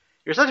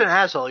You're such an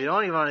asshole. You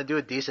don't even want to do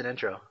a decent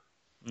intro.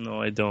 No,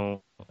 I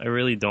don't. I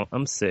really don't.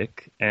 I'm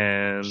sick,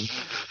 and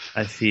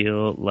I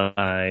feel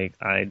like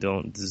I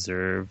don't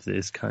deserve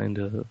this kind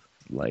of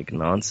like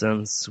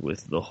nonsense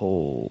with the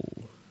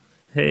whole.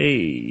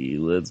 Hey,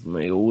 let's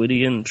make a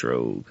witty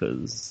intro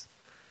because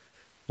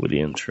witty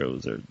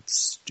intros are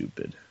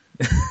stupid.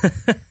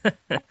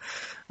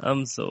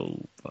 I'm so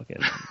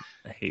fucking.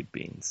 I hate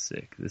being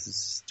sick. This is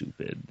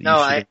stupid. No,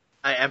 I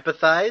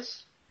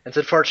empathize. It's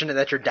unfortunate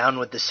that you're down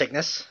with the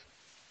sickness.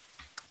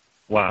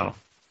 Wow.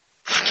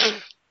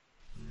 It's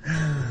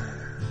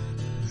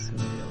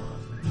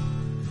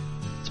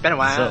been a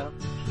while. So,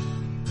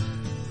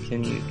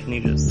 can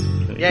you just?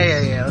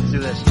 Yeah. Let's do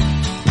this.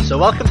 So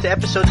welcome to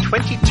episode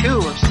 22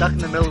 of Stuck in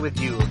the Middle with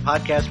You, a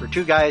podcast where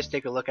two guys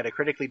take a look at a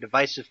critically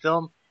divisive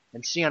film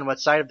and see on what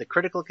side of the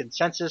critical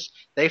consensus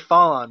they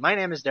fall on. My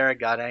name is Derek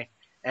Gade,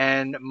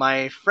 and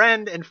my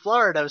friend in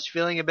Florida was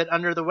feeling a bit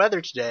under the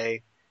weather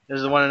today.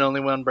 There's the one and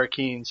only Juan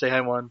Barkeen. Say hi,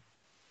 Juan.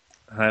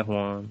 Hi,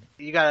 Juan.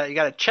 You got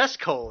a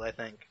chest cold, I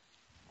think.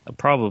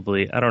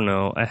 Probably. I don't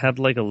know. I had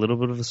like a little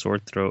bit of a sore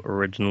throat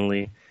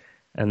originally,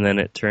 and then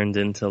it turned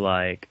into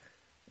like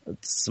a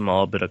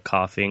small bit of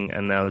coughing,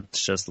 and now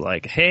it's just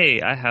like, hey,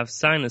 I have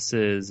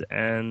sinuses,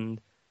 and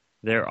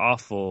they're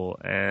awful,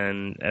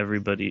 and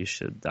everybody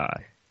should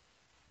die.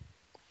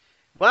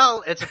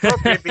 Well, it's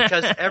appropriate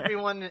because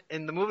everyone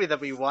in the movie that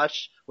we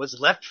watched was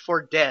left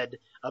for dead,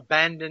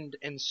 abandoned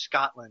in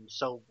Scotland.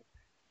 So,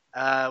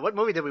 what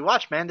movie did we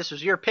watch, man? This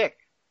was your pick.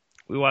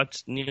 We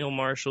watched Neil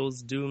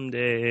Marshall's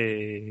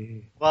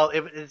Doomsday. Well,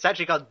 it's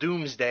actually called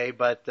Doomsday,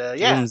 but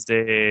yeah.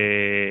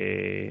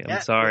 Doomsday.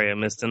 I'm sorry, I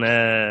missed an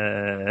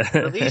S.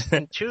 Released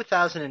in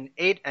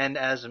 2008, and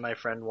as my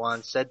friend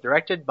Juan said,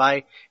 directed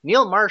by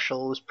Neil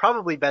Marshall, who's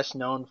probably best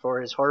known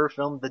for his horror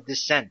film The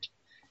Descent.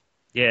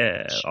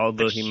 Yeah,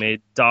 although he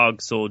made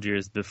Dog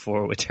Soldiers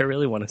before, which I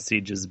really want to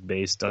see just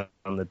based on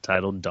the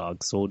title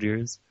Dog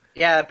Soldiers.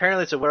 Yeah,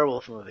 apparently it's a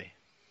werewolf movie.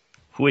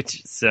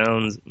 Which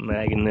sounds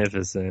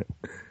magnificent.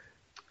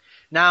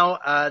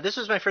 Now, this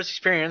was my first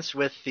experience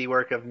with the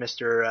work of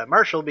Mr.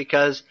 Marshall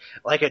because,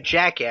 like a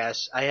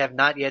jackass, I have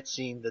not yet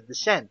seen The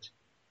Descent.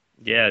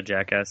 Yeah,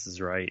 Jackass is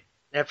right.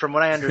 And from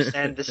what I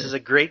understand, this is a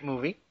great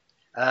movie.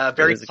 A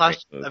very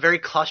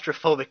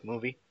claustrophobic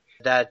movie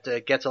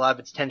that gets a lot of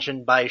its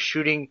attention by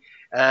shooting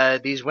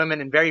these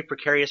women in very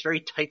precarious, very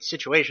tight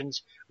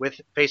situations with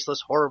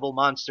faceless, horrible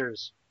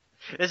monsters.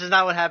 This is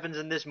not what happens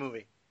in this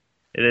movie.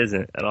 It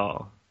isn't at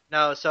all.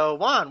 No, so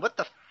Juan, what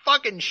the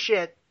fucking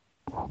shit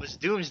was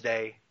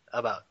Doomsday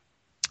about?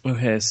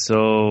 Okay,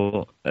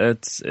 so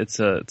it's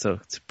a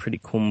pretty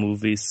cool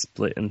movie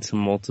split into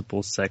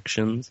multiple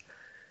sections.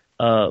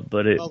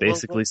 But it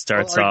basically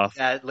starts off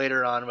that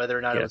later on whether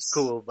or not it was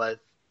cool, but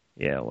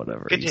yeah,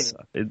 whatever. Continue.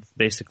 It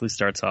basically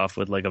starts off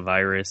with like a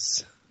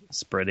virus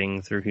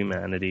spreading through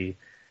humanity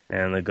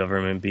and the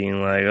government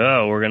being like,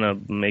 oh, we're gonna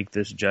make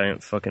this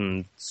giant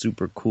fucking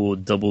super cool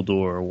double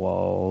door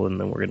wall and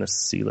then we're gonna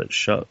seal it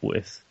shut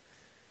with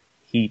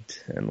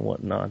heat and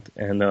whatnot.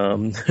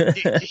 And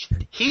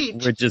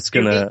heat? We're just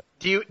gonna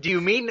Do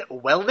you mean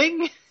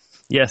welding?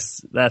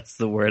 Yes, that's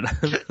the word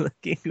I'm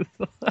looking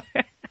for.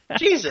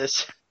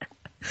 Jesus.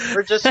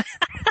 We're just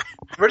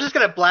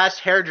gonna blast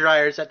hair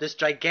dryers at this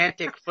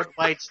gigantic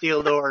foot-wide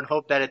steel door and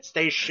hope that it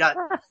stays shut.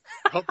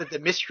 Hope that the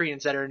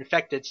miscreants that are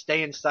infected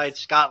stay inside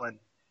Scotland.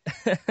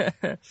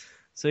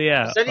 So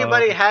yeah. Does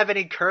anybody have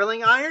any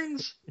curling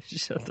irons?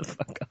 Shut the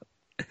fuck up.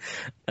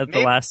 At the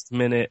last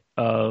minute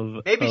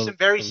of some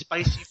very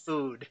spicy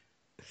food.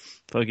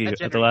 Fuck you.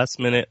 At the last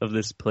minute of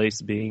this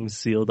place being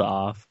sealed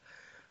off,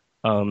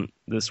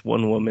 this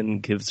one woman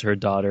gives her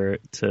daughter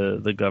to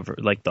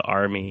the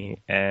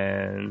army,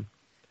 and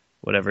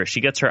whatever.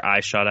 She gets her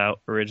eye shot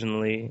out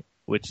originally,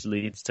 which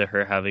leads to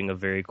her having a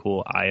very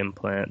cool eye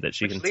implant that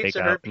she can take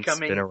out and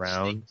spin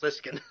around.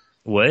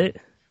 What?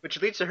 Which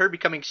leads to her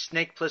becoming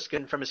Snake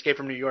Plissken from Escape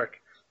from New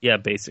York. Yeah,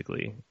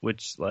 basically.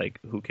 Which, like,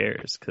 who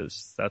cares?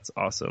 Because that's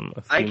awesome.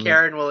 I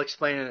care, and we'll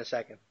explain in a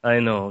second. I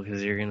know,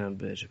 because you're gonna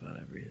bitch about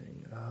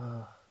everything.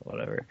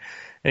 Whatever.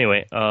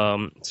 Anyway,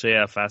 so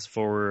yeah, fast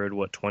forward,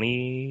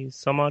 20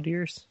 some odd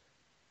years?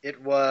 It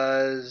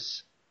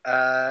was,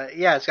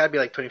 it's gotta be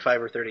like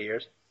 25 or 30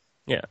 years.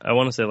 Yeah, I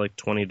want to say like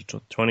 20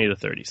 to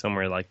 30,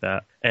 somewhere like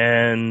that.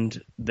 And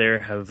there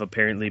have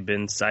apparently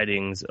been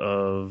sightings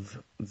of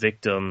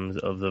victims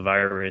of the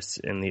virus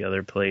in the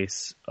other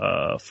place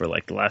for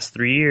like the last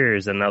 3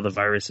 years, and now the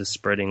virus is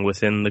spreading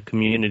within the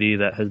community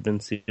that has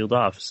been sealed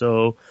off.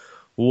 So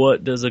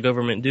what does the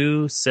government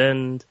do?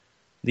 Send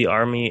the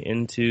army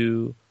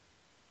send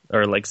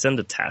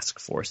a task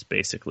force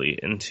basically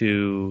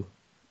into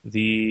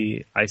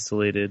the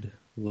isolated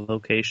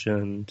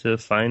location to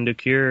find a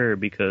cure,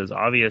 because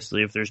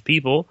obviously if there's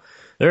people,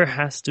 there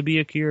has to be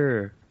a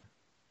cure.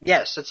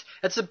 Yes,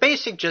 it's the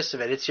basic gist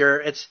of it.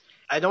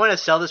 I don't want to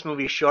sell this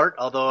movie short,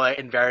 although I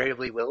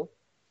invariably will.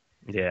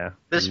 Yeah.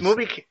 This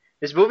movie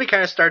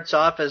kind of starts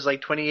off as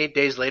like 28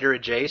 Days Later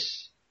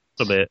adjacent.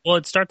 A bit. Well,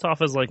 it starts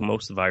off as like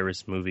most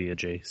virus movie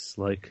adjacent.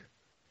 Like,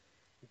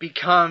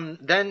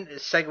 then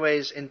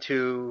segues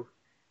into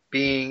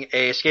being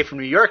a Escape from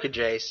New York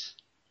Jace,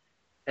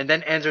 and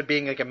then ends with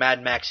being like a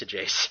Mad Max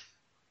Jace.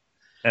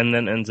 And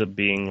then ends up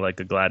being like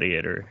a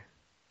Gladiator.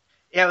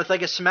 Yeah, with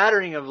like a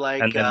smattering of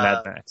like... And then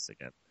Mad Max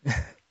again.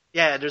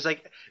 Yeah, there's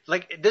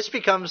this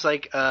becomes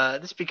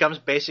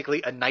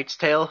basically a Knight's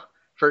Tale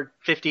for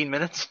 15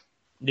 minutes.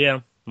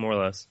 Yeah, more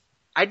or less.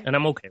 And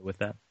I'm okay with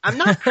that. I'm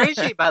not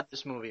crazy about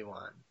this movie,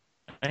 Juan.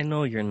 I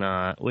know you're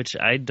not, which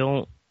I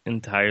don't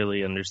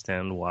entirely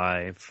understand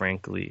why,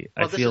 frankly.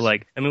 Well,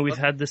 we've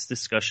had this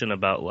discussion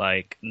about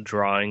like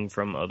drawing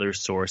from other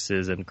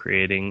sources and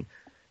creating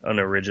an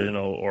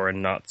original or a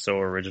not so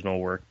original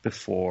work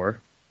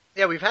before.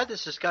 Yeah, we've had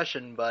this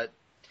discussion, but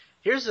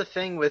here's the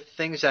thing with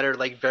things that are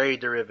like very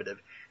derivative.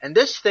 And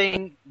this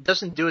thing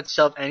doesn't do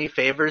itself any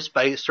favors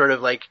by sort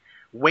of like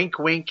wink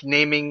wink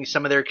naming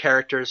some of their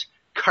characters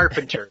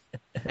Carpenter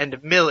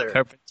and Miller.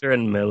 Carpenter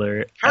and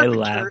Miller. I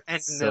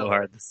laughed so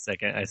hard the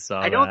second I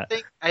saw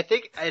that. I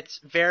think it's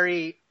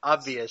very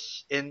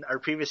obvious in our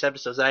previous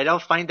episodes that I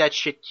don't find that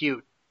shit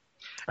cute.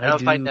 I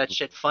don't find that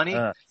shit funny,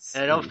 and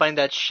I don't find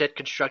that shit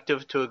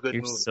constructive to a good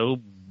movie. You're so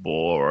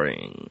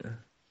boring.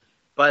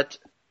 But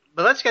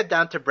let's get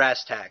down to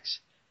brass tacks.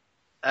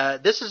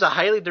 This is a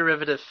highly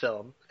derivative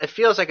film. It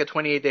feels like a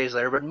 28 Days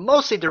Later, but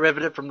mostly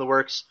derivative from the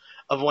works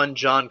of one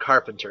John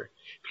Carpenter.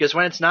 Because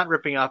when it's not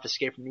ripping off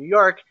Escape from New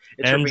York,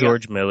 it's and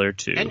George Miller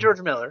too. And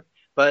George Miller,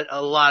 but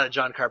a lot of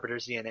John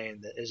Carpenter's DNA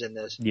is in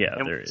this. Yeah,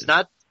 and there is. It's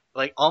not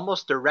like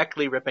almost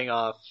directly ripping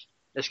off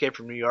Escape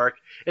from New York.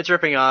 It's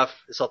ripping off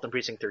Assault on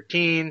Precinct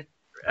 13.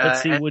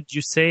 Would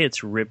you say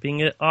it's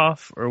ripping it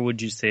off, or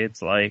would you say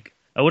it's like,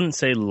 I wouldn't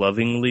say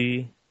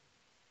lovingly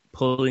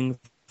pulling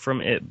from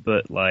it,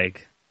 but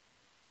like,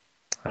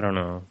 I don't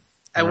know.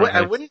 I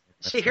wouldn't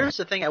see. Here's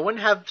the thing: I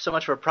wouldn't have so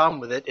much of a problem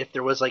with it if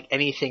there was like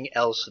anything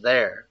else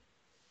there.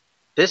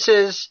 This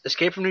is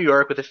Escape from New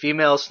York with a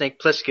female Snake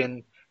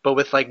Plissken, but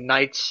with like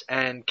knights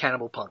and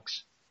cannibal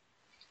punks,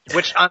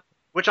 which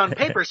on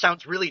paper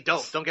sounds really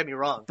dope. Don't get me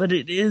wrong. But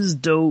it is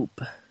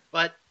dope.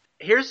 But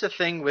here's the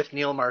thing with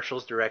Neil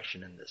Marshall's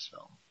direction in this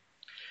film.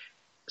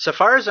 So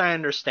far as I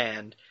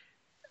understand,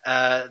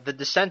 The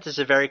Descent is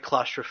a very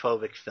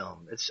claustrophobic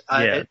film.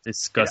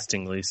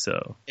 Disgustingly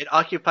so. It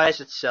occupies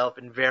itself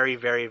in very,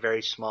 very,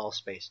 very small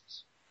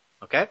spaces.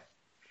 Okay?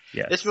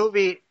 Yes. This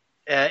movie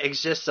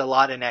exists a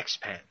lot in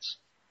expanse.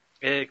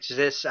 It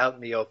exists out in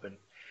the open.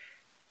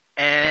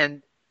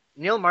 And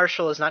Neil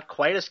Marshall is not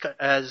quite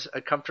as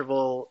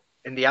comfortable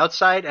in the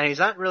outside, and he's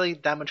not really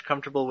that much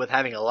comfortable with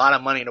having a lot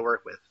of money to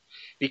work with.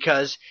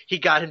 Because he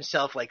got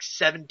himself like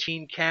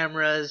 17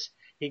 cameras,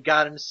 he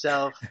got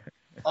himself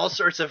all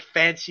sorts of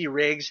fancy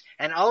rigs,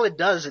 and all it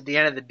does at the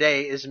end of the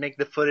day is make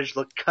the footage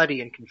look cutty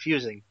and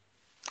confusing.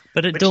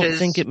 But I don't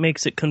think it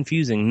makes it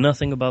confusing.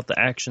 Nothing about the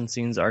action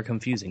scenes are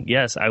confusing.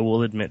 Yes, I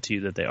will admit to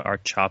you that they are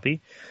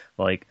choppy.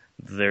 Like,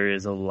 there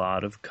is a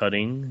lot of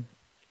cutting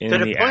in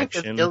the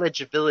action. To the point of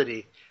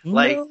illegibility.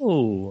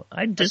 No,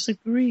 I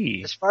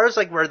disagree. As far as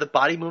like where the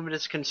body movement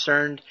is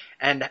concerned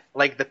and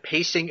like the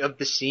pacing of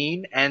the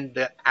scene and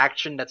the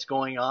action that's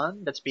going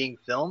on, that's being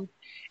filmed,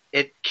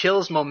 it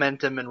kills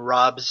momentum and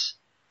robs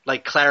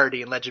like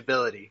clarity and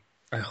legibility.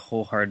 I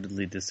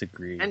wholeheartedly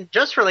disagree. And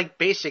just for like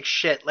basic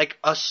shit, like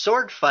a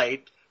sword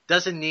fight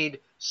doesn't need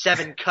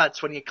 7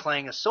 cuts when you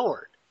clang a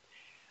sword.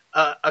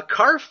 A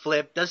car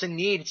flip doesn't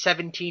need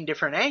 17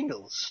 different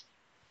angles.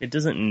 It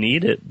doesn't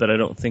need it, but I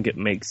don't think it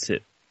makes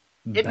it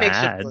bad. Makes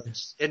it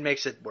worse. It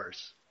makes it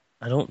worse.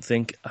 I don't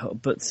think,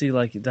 but see,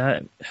 like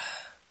that,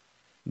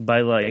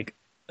 by like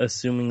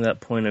assuming that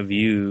point of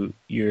view,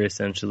 you're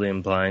essentially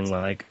implying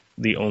like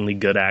the only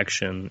good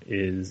action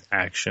is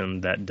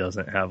action that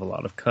doesn't have a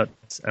lot of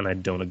cuts, and I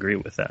don't agree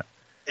with that.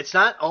 It's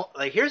not,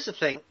 like, here's the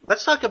thing.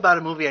 Let's talk about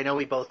a movie I know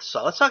we both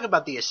saw. Let's talk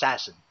about The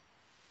Assassin.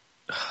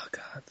 Oh,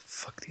 God,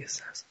 fuck The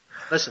Assassin.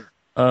 Listen.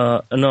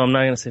 No, I'm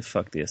not gonna say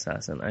fuck The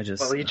Assassin.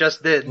 Well, you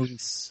just did.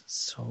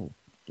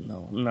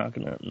 No, I'm not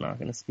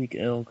gonna speak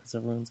ill because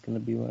everyone's gonna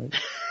be like,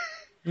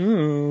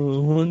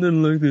 oh, I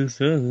didn't like The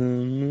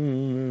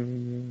Assassin.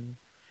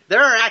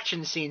 There are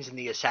action scenes in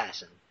The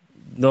Assassin.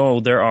 No,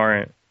 there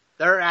aren't.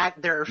 There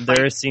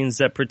are scenes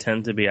that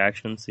pretend to be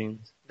action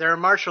scenes. There are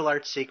martial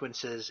arts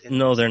sequences.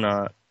 No, they're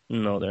not.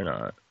 No, they're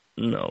not.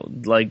 No,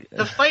 like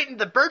the fight in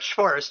the birch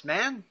forest,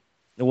 man.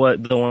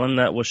 What, the one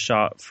that was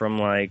shot from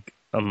like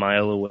a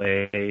mile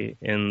away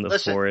in the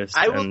forest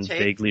and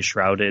vaguely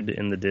shrouded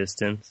in the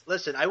distance?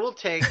 Listen, I will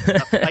take a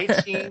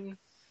fight scene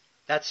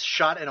that's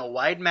shot in a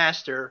wide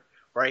master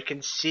where I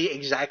can see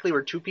exactly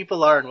where two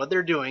people are and what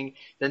they're doing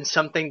than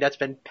something that's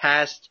been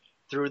passed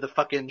through the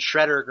fucking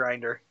shredder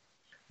grinder.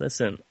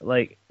 Listen,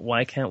 like,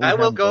 why can't we I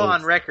will go both?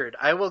 on record.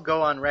 I will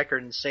go on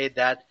record and say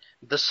that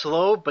the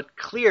slow but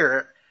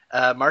clear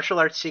martial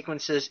arts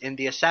sequences in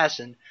The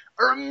Assassin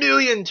are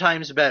 1,000,000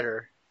 times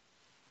better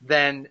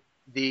than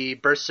the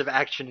bursts of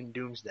action in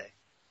Doomsday.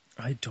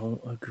 I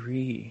don't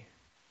agree.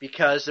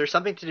 Because there's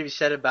something to be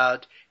said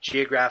about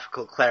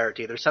geographical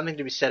clarity. There's something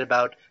to be said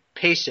about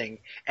pacing.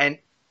 And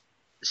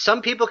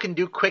some people can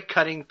do quick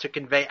cutting to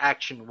convey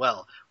action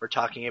well. We're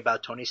talking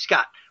about Tony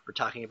Scott. We're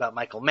talking about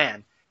Michael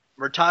Mann.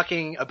 We're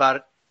talking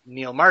about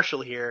Neil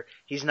Marshall here.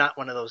 He's not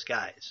one of those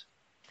guys.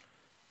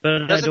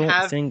 But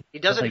He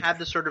doesn't have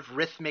the sort of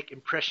rhythmic,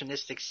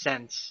 impressionistic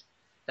sense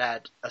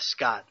that a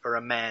Scott or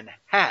a Mann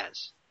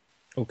has.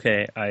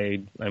 Okay, I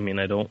mean,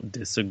 I don't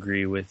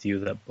disagree with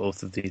you that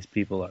both of these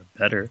people are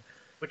better.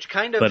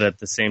 But at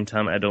the same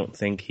time, I don't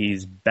think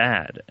he's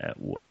bad at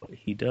what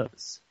he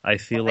does. I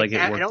feel like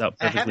it worked out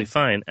perfectly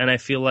fine. And I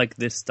feel like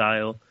this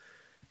style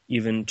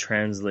even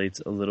translates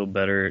a little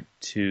better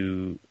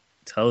to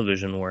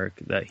television work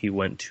that he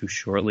went to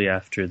shortly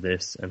after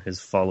this and his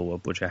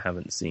follow-up, which I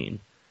haven't seen.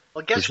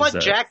 Well, guess what,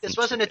 Jack? This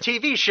wasn't a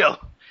TV show.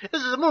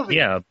 This is a movie.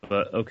 Yeah,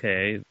 but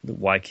okay,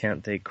 why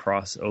can't they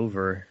cross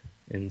over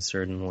in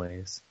certain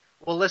ways?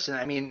 Well, listen,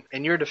 I mean,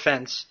 in your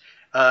defense,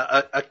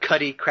 a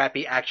cutty,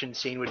 crappy action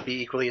scene would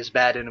be equally as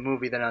bad in a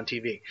movie than on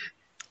TV.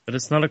 But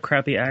it's not a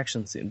crappy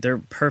action scene. They're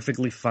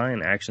perfectly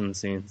fine action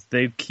scenes.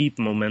 They keep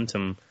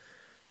momentum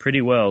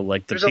pretty well.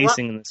 Like, the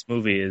pacing in this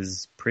movie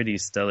is pretty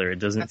stellar. It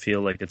doesn't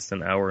feel like it's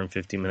an hour and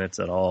 50 minutes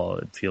at all.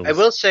 It feels. I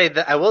will say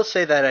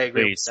that I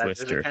agree with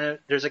that.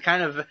 There's a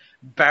kind of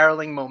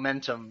barreling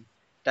momentum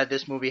that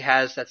this movie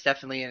has that's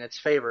definitely in its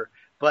favor.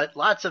 But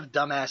lots of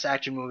dumbass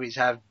action movies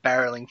have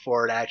barreling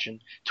forward action.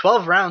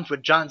 12 Rounds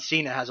with John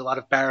Cena has a lot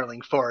of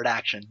barreling forward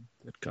action.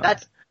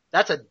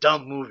 That's a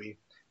dumb movie.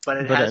 But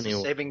it has the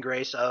saving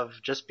grace of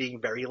just being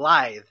very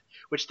lithe,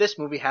 which this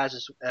movie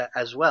has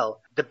as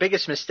well. The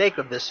biggest mistake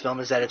of this film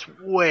is that it's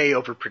way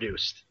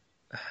overproduced.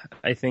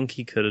 I think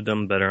he could have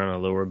done better on a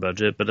lower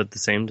budget, but at the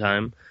same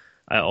time,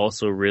 I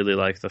also really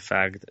like the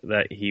fact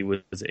that he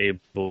was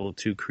able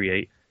to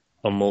create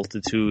a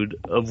multitude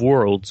of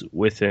worlds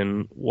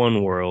within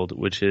one world,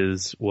 which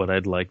is what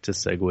I'd like to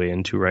segue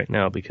into right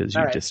now because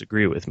you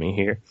disagree with me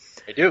here.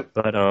 I do.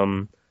 But,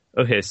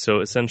 okay,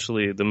 so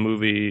essentially the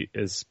movie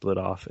is split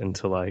off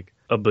into like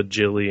a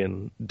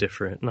bajillion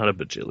different, not a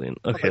bajillion,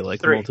 okay,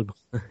 like multiple,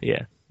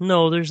 yeah.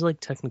 No, there's like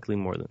technically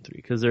more than 3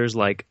 because there's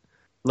like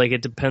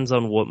it depends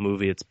on what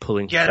movie it's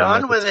pulling from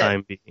at the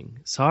time being.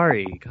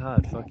 Sorry,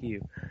 God, fuck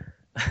you.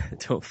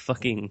 Don't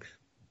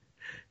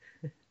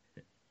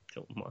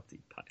Monty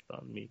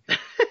Python me.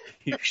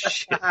 You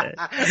shithead.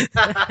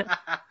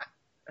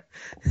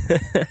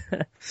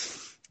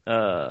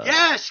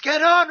 Yes,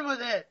 get on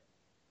with it!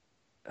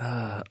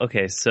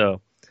 Okay,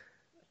 so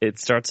it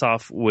starts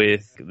off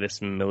with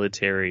this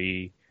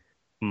military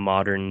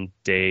modern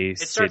day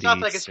city starts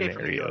off like scenario. Escape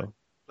from New York.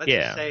 Let's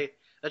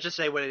just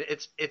say what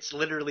it's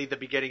literally the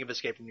beginning of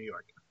Escape from New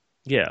York.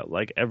 Yeah,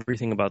 like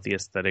everything about the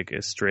aesthetic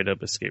is straight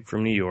up Escape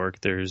from New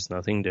York. There's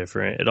nothing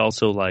different. It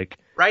also like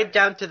right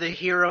down to the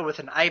hero with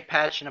an eye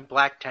patch and a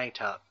black tank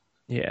top.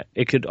 Yeah,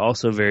 it could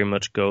also very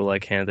much go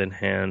like hand in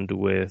hand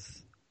with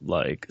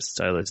like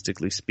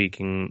stylistically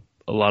speaking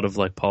a lot of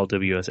like Paul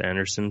W.S.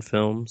 Anderson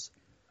films.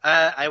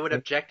 I would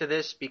object to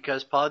this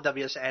because Paul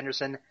W.S.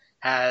 Anderson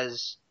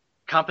has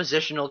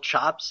compositional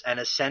chops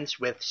and a sense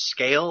with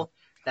scale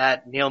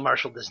that Neil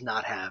Marshall does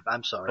not have.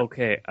 I'm sorry.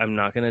 Okay, I'm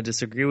not going to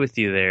disagree with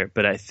you there,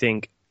 but I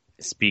think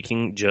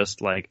speaking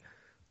just like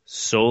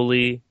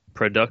solely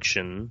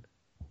production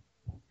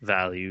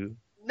value.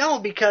 No,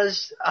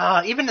 because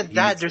even at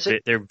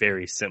that, they're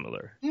very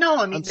similar. No,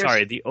 I mean, I'm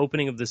sorry. The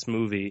opening of this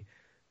movie,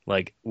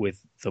 like with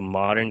the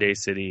modern day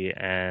city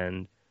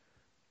and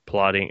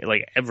plotting,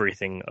 like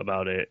everything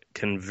about it,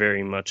 can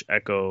very much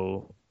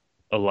echo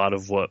a lot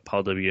of what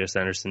Paul W.S.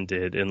 Anderson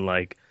did in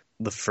like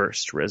the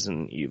first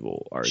Resident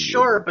Evil, arguably.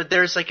 Sure, but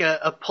there's like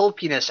a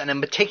pulpiness and a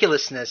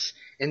meticulousness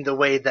in the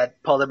way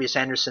that Paul W.S.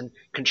 Anderson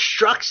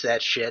constructs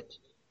that shit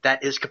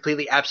that is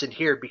completely absent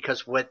here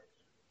because what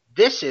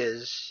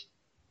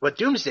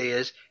Doomsday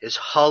is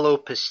hollow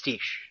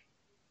pastiche.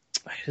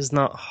 It is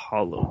not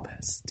hollow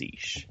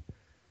pastiche.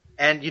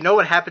 And you know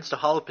what happens to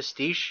hollow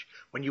pastiche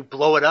when you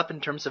blow it up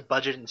in terms of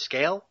budget and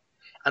scale?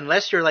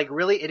 Unless you're like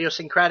really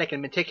idiosyncratic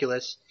and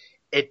meticulous,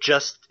 it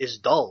just is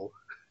dull.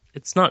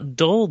 It's not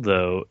dull,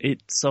 though.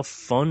 It's a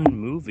fun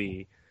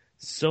movie.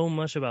 So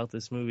much about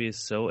this movie is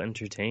so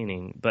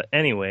entertaining. But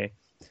anyway,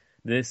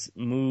 we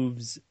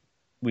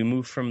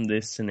move from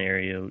this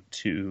scenario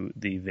to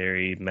the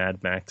very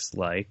Mad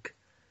Max-like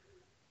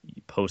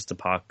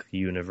post-apoc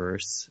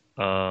universe.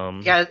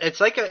 Yeah,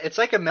 it's like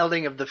a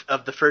melding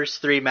of the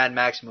first 3 Mad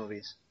Max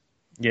movies.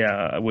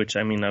 Yeah, which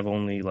I mean I've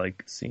only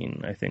like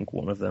seen I think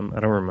one of them.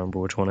 I don't remember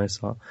which one I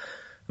saw.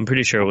 I'm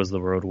pretty sure it was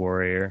The Road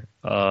Warrior.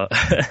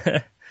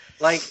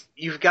 Like,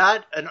 you've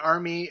got an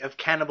army of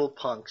cannibal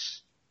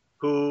punks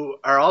who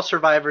are all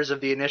survivors of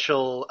the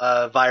initial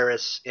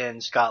virus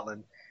in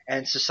Scotland,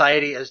 and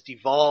society has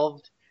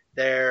devolved.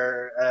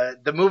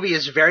 The movie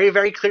is very,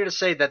 very clear to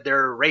say that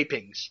there are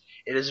rapings.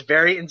 It is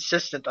very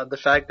insistent on the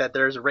fact that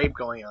there's rape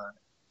going on.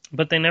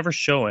 But they never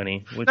show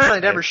any. No,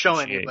 they never show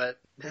any, but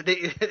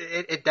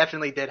it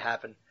definitely did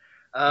happen.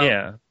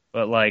 Yeah,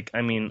 but like,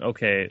 I mean,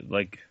 okay,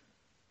 like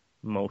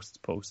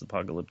most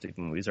post-apocalyptic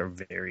movies are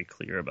very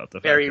clear about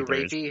the fact that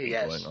there's rape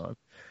going on.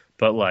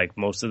 But like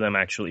most of them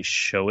actually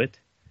show it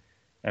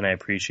and I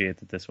appreciate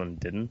that this one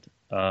didn't.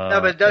 No,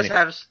 but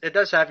it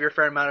does have your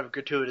fair amount of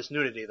gratuitous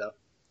nudity though.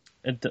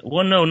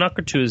 Well, no, not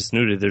gratuitous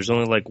nudity. There's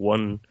only like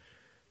one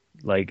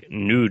like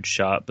nude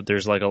shot, but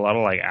there's like a lot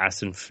of like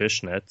ass and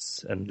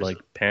fishnets and like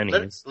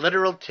panties.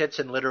 Literal tits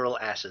and literal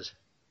asses.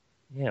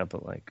 Yeah,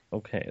 but like,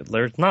 okay,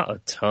 there's not a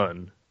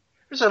ton.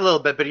 There's a little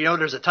bit, but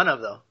there's a ton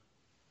of though.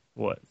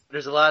 What?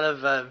 There's a lot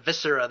of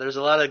viscera. There's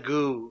a lot of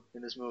goo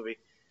in this movie.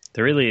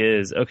 There really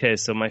is. Okay,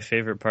 so my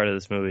favorite part of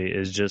this movie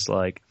is just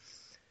like,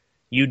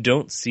 you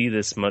don't see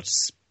this much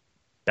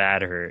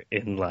spatter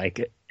in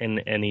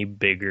any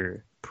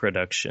bigger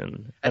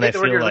production. And I think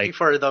the word you're looking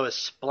for though is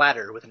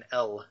splatter with an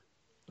L.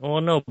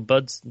 Well, no,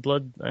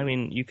 blood. I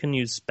mean, you can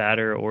use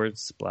spatter or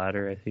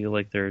splatter. I feel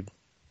like they're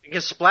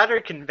because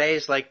splatter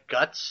conveys like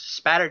guts.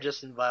 Spatter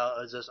just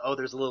involves there's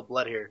a little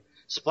blood here.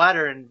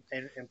 Splatter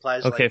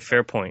implies okay. Like,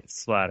 fair point.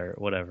 Splatter,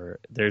 whatever.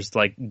 There's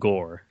like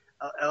gore.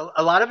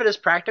 A lot of it is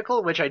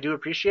practical, which I do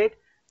appreciate.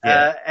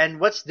 Yeah. And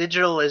what's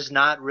digital is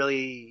not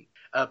really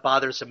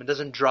bothersome. It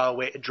doesn't draw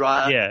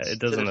Yeah, it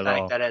doesn't to the at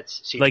fact all. that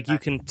it's like you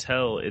can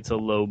tell it's a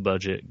low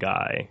budget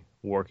guy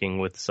working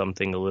with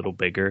something a little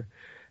bigger.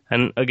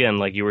 And again,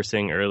 like you were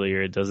saying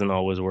earlier, it doesn't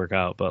always work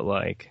out, but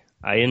like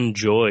I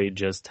enjoy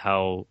just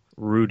how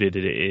rooted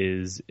it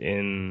is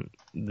in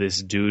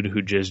this dude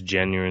who just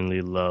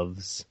genuinely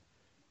loves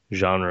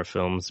genre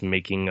films,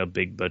 making a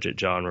big budget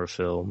genre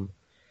film.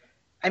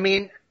 I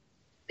mean,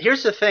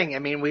 here's the thing. I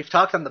mean, we've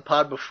talked on the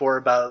pod before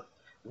about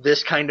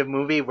this kind of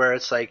movie where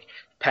it's like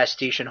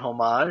pastiche and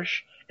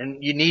homage,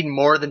 and you need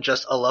more than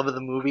just a love of the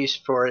movies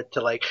for it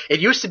to like. It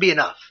used to be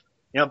enough,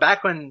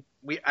 back when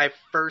I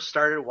first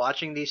started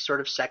watching these sort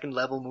of second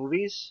level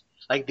movies,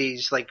 like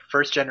these like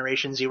first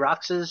generation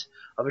Xeroxes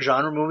of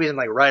genre movies. I'm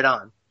like, right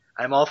on,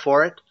 I'm all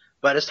for it.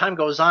 But as time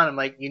goes on, I'm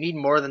like, you need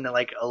more than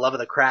like a love of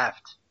the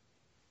craft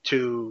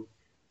to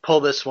pull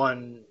this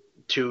one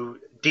to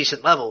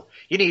decent level.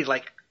 You need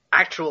like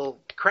actual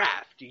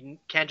craft. You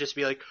can't just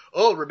be like,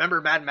 oh, remember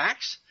Mad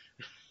Max?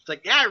 It's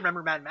like, yeah, I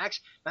remember Mad Max.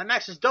 Mad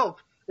Max is dope.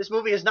 This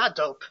movie is not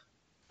dope.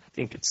 I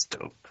think it's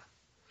dope.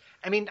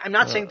 I mean, I'm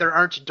not saying there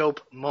aren't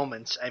dope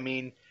moments. I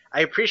mean,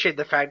 I appreciate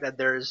the fact that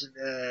there's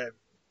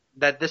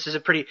that this is a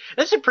pretty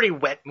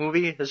wet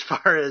movie as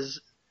far as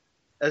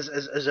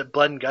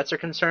blood and guts are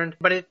concerned.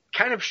 But it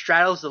kind of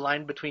straddles the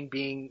line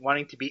between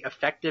wanting to be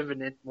effective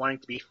and it wanting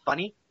to be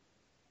funny.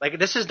 Like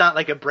this is not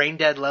like a brain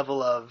dead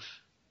level of.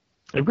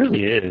 It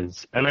really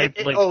is, and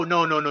oh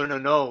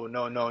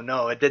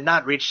no! It did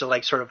not reach the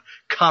like sort of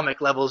comic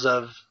levels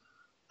of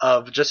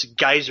just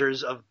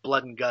geysers of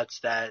blood and guts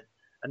that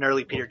an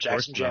early Peter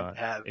Jackson gem would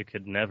have. It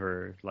could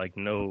never I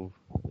don't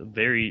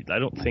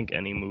think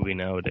any movie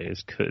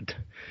nowadays could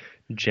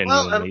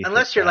genuinely. Well,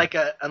 unless you're like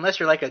a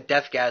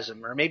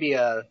Deathgasm, or maybe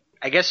I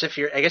guess if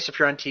you're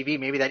on TV,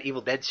 maybe that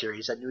Evil Dead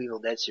series, that new Evil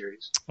Dead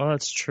series. Well,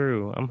 that's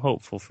true. I'm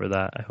hopeful for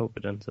that. I hope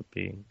it ends up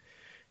being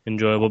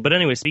enjoyable. But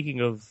anyway, speaking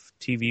of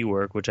TV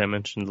work, which I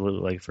mentioned a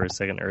little for a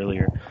second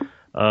earlier,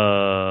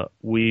 when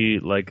we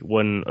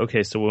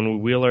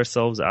wheel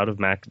ourselves out of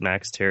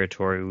Max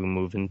territory, we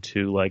move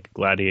into like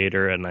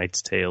Gladiator and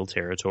Knight's Tale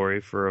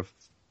territory for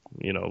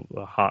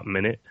a hot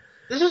minute.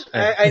 This is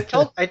I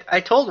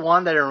told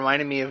Juan that it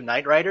reminded me of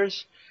Knight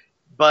Riders,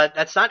 but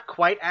that's not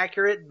quite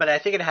accurate. But I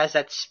think it has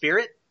that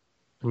spirit.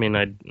 I mean,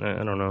 I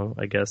don't know.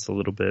 I guess a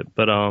little bit,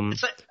 but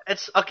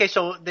it's okay.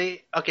 So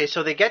they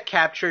get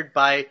captured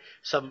by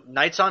some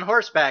knights on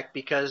horseback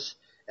because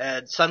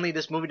suddenly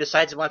this movie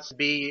decides it wants to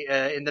be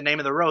in the name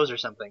of the rose or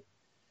something.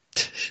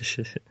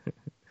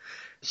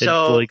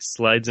 So it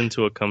slides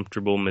into a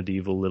comfortable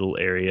medieval little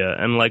area,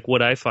 and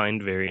what I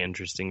find very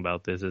interesting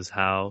about this is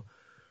how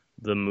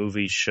the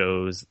movie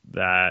shows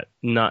that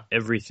not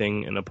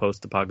everything in a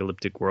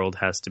post-apocalyptic world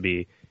has to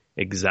be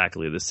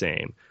exactly the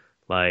same.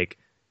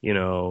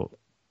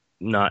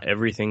 Not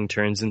everything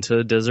turns into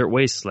a desert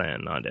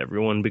wasteland. Not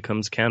everyone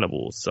becomes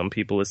cannibals. Some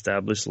people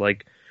establish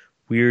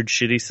weird,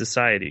 shitty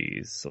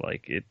societies.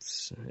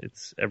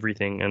 It's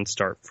everything and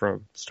start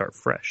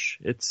fresh.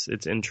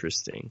 It's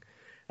interesting,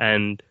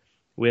 and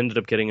we ended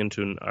up getting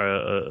into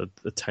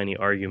a tiny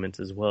argument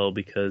as well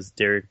because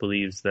Derek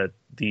believes that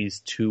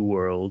these two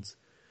worlds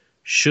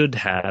should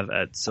have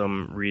at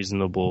some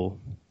reasonable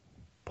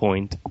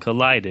point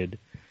collided.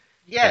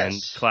 Yes.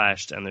 And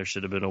clashed, and there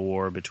should have been a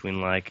war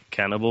between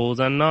cannibals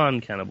and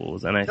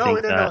non-cannibals. And I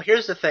think that... No.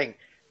 Here's the thing.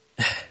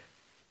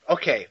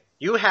 Okay,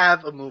 you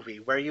have a movie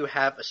where you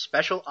have a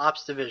special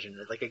ops division,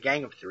 like a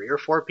gang of 3 or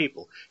 4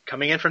 people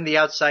coming in from the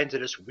outside into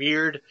this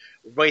weird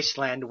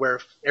wasteland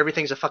where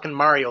everything's a fucking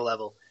Mario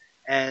level,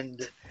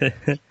 and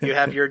you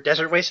have your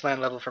desert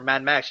wasteland level for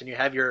Mad Max, and you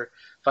have your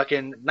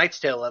fucking Knight's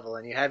Tale level,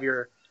 and you have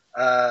your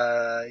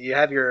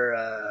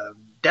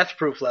Death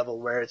Proof level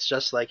where it's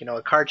just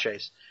a car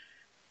chase.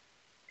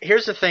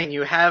 Here's the thing,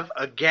 you have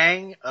a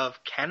gang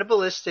of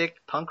cannibalistic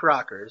punk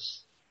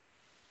rockers,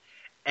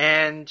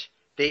 and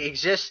they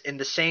exist in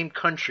the same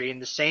country, in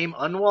the same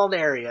unwalled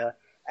area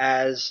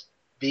as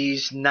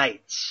these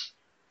knights.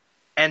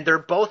 And they're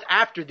both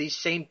after these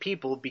same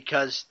people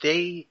because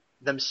they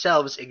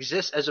themselves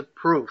exist as a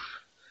proof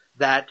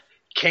that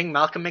King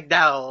Malcolm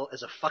McDowell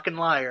is a fucking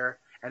liar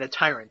and a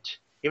tyrant,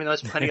 even though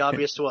it's plenty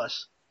obvious to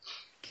us.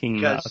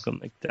 King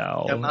Malcolm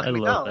McDowell. Yeah, Malcolm I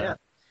McDowell, love that.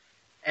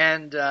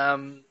 yeah.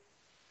 And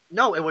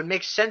no, it would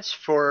make sense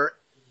for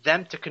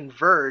them to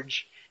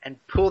converge and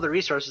pool the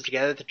resources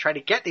together to try to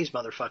get these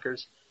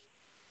motherfuckers.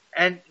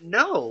 And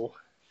no,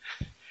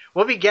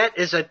 what we get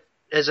is a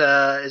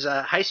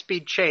high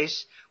speed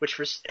chase, which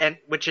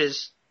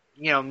is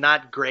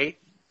not great.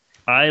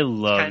 I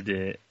loved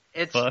it.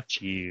 It's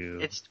Fuck you.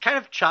 It's kind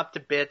of chopped to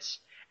bits.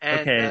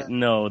 And, okay,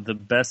 no, the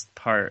best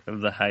part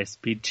of the high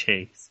speed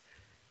chase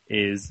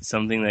is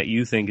something that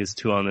you think is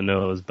too on the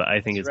nose, but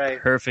I think is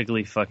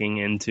perfectly fucking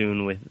in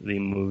tune with the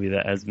movie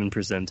that has been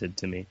presented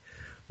to me,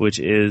 which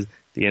is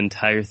the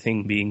entire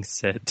thing being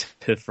set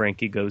to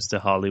Frankie Goes to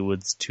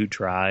Hollywood's Two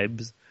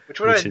Tribes. Which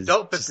would have been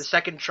dope if the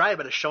second tribe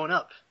had shown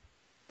up.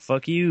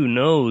 Fuck you,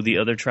 no, the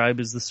other tribe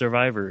is the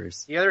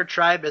survivors. The other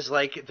tribe is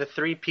like the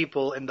three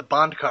people in the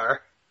Bond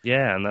car.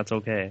 Yeah, and that's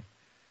okay.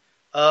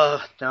 No,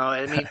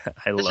 I mean...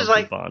 I love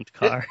the Bond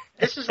car.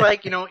 This is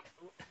like,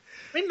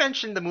 we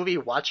mentioned the movie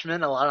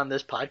Watchmen a lot on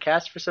this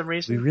podcast for some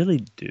reason. We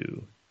really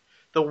do.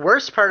 The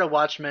worst part of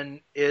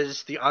Watchmen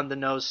is the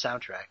on-the-nose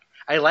soundtrack.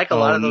 I like a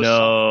lot of those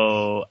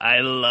songs. I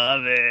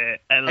love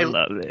it. I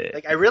love it.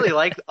 Like, I really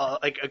like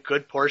a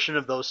good portion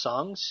of those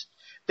songs.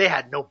 They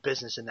had no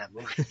business in that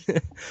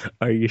movie.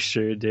 Are you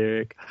sure,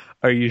 Derek?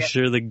 Are you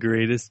sure the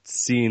greatest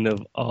scene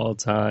of all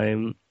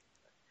time?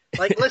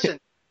 Like, listen,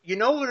 you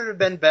know what would have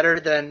been better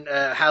than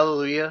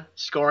Hallelujah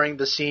scoring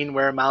the scene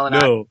where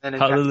Malin and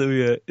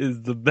Hallelujah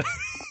is the best.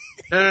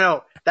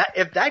 No.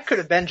 If that could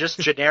have been just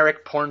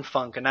generic porn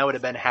funk, and I would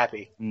have been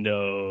happy.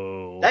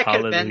 No, that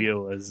Hallelujah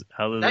was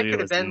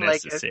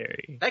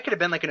necessary. That could have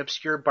been like an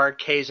obscure Bart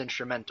Kays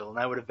instrumental, and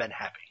I would have been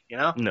happy.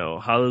 No,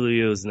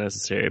 Hallelujah was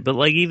necessary.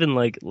 But even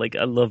I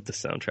love the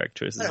soundtrack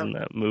choices in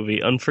that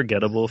movie.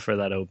 Unforgettable for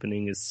that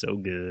opening is so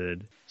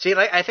good. See,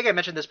 I think I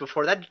mentioned this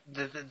before.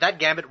 That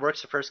gambit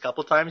works the first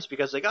couple times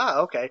because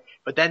okay,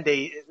 but then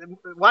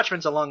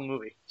Watchmen's a long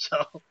movie,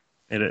 so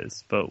it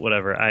is. But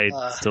whatever,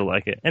 I still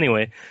like it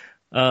anyway.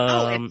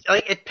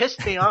 It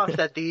pissed me off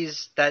that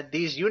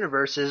these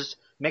universes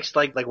mixed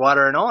like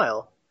water and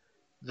oil,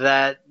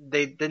 that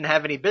they didn't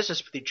have any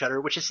business with each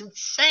other, which is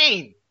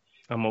insane.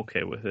 I'm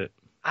okay with it.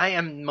 I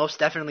am most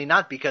definitely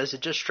not, because it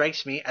just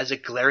strikes me as a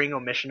glaring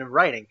omission of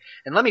writing.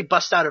 And let me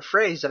bust out a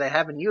phrase that I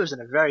haven't used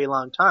in a very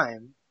long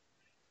time.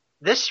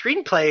 This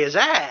screenplay is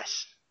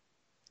ass.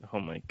 Oh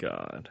my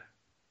god.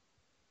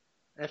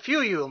 And a few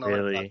of you will know what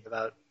I'm talking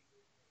about.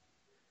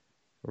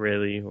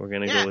 Really? We're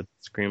going to go with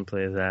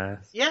screenplay as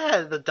ass?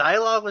 Yeah, the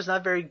dialogue was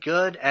not very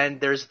good,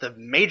 and there's the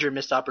major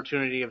missed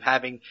opportunity of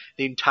having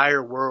the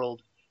entire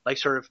world,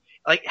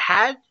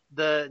 had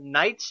the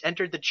knights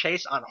entered the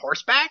chase on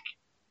horseback,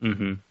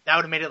 that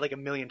would have made it like a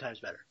million times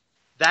better.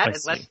 That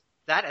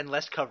and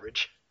less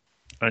coverage.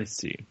 I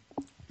see.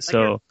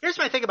 So here's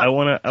my thing about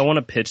I want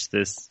to pitch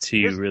this to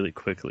you really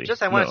quickly.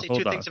 I want to say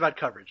two things about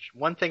coverage.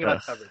 One thing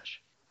about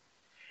coverage.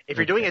 If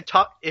you're doing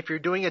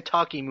a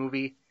talkie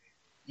movie,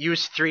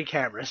 use 3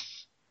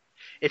 cameras.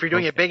 If you're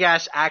doing a big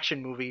ass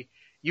action movie,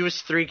 use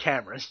 3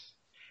 cameras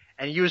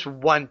and use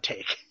 1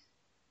 take.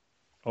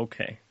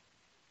 Okay.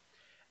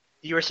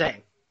 You were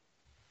saying?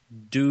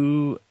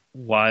 Do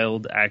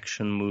wild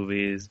action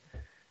movies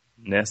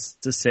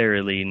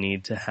necessarily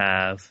need to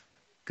have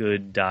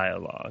good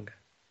dialogue?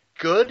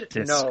 Good?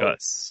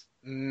 Discuss.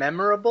 No.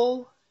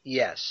 Memorable?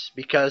 Yes,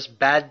 because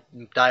bad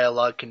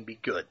dialogue can be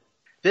good.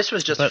 This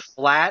was just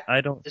flat.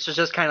 This was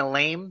just kind of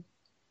lame.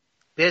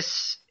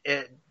 This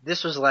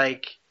was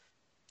like...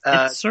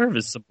 it's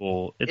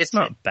serviceable. It's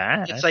not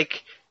bad. It's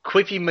like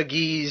Quippy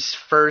McGee's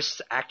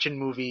first action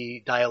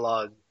movie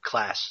dialogue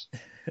class.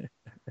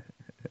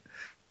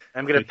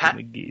 I'm gonna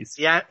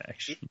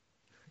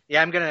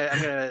I'm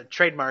gonna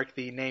trademark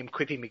the name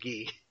Quippy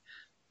McGee.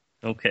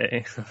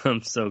 Okay,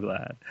 I'm so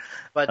glad.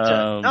 But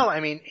no,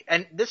 I mean,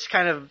 and this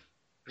kind of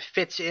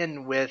fits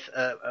in with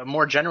a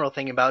more general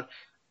thing about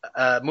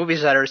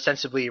movies that are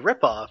ostensibly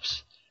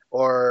rip-offs,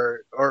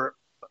 or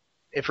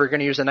if we're going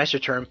to use a nicer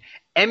term,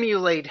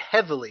 emulate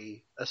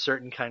heavily a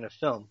certain kind of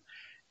film,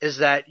 is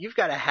that you've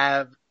got to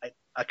have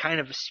a kind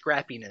of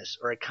scrappiness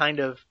or a kind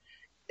of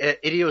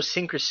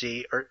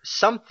idiosyncrasy or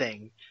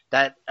something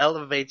that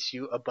elevates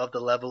you above the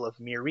level of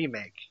mere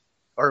remake,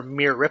 or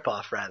mere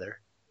rip-off rather,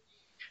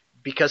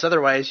 because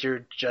otherwise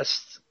you're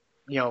just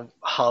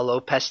hollow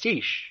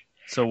pastiche.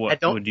 So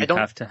what would you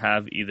have to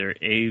have? Either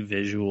A,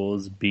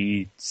 visuals,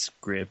 B,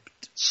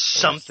 script,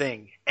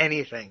 something,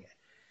 anything.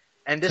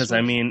 Because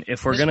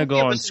if we're gonna go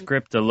on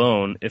script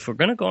alone,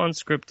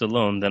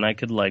 then I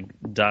could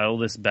dial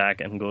this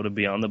back and go to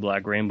Beyond the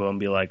Black Rainbow and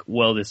be like,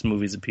 well, this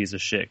movie's a piece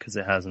of shit because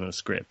it has no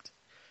script.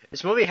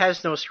 This movie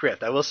has no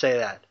script, I will say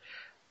that,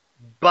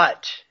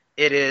 but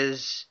it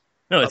is.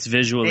 No, it's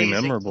visually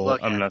memorable. But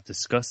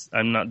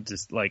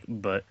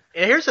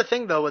here's the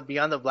thing though with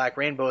Beyond the Black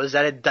Rainbow is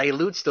that it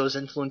dilutes those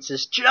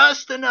influences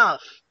just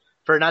enough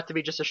for it not to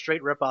be just a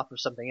straight rip-off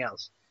of something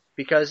else.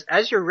 Because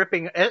as you're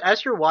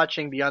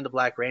watching Beyond the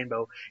Black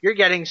Rainbow, you're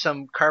getting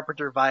some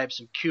Carpenter vibes,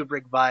 some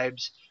Kubrick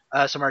vibes,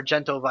 some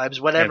Argento vibes,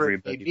 whatever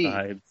Everybody it may be.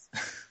 vibes.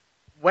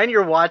 When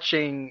you're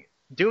watching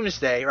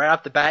Doomsday, right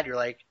off the bat, you're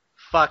like,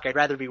 fuck, I'd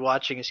rather be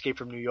watching Escape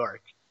from New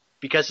York.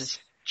 Because it's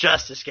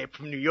just Escape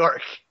from New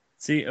York.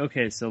 See,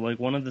 okay, so like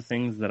one of the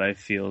things that I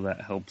feel that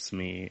helps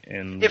me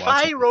in If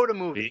I watching wrote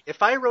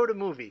a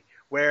movie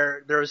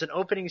where there was an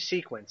opening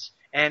sequence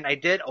and I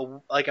did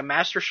a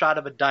master shot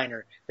of a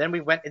diner, then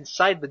we went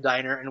inside the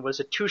diner and it was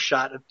a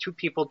 2-shot of 2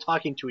 people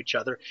talking to each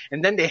other,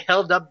 and then they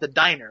held up the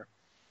diner,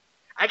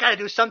 I gotta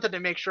do something to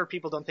make sure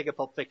people don't think of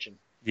Pulp Fiction.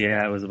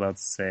 Yeah, I was about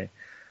to say.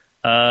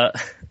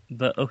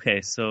 But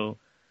okay, so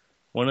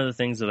one of the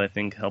things that I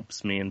think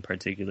helps me in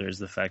particular is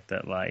the fact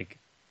that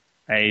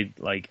I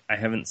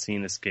haven't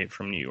seen Escape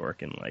from New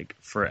York in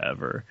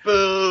forever.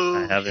 Boo!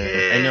 I haven't.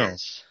 Yes. I know.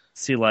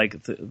 See,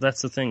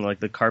 that's the thing. Like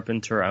the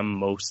Carpenter I'm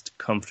most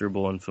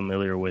comfortable and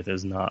familiar with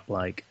is not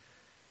like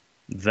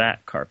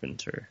that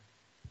Carpenter.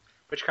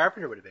 Which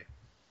Carpenter would it be?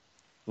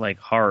 Like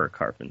horror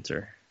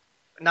Carpenter.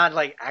 Not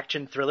like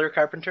action thriller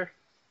Carpenter?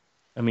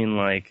 I mean,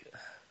 I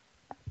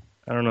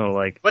don't know,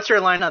 What's your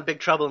line on Big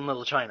Trouble in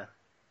Little China?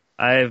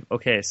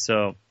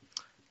 So,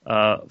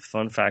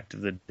 fun fact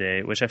of the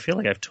day, which I feel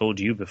like I've told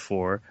you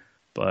before,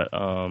 but,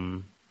 I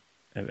mean,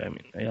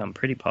 yeah, I'm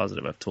pretty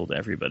positive I've told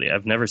everybody.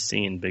 I've never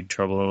seen Big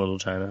Trouble in Little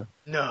China.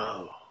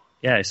 No.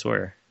 Yeah, I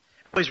swear.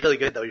 It was really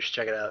good, though. You should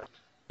check it out.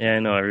 Yeah, I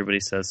know, everybody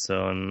says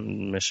so,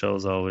 and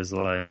Michelle's always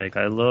like,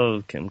 I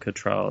love Kim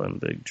Cattrall in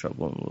Big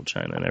Trouble in Little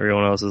China, and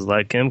everyone else is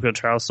like, Kim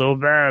Cattrall's so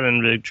bad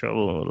in Big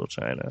Trouble in Little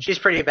China. She's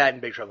pretty bad in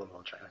Big Trouble in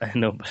Little China. I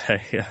know, but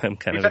I'm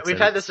kind of We've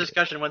had this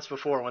discussion once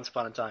before, once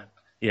upon a time.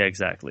 Yeah,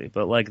 exactly.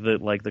 But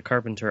the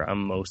Carpenter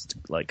I'm most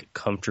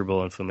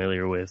comfortable and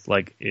familiar with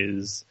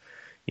is,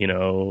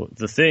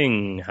 The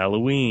Thing,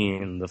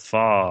 Halloween, The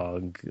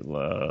Fog,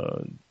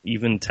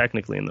 even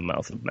technically In the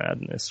Mouth of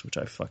Madness, which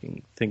I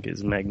fucking think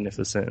is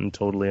magnificent and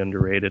totally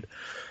underrated.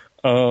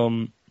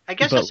 I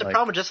guess that's the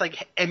problem with just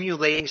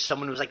emulating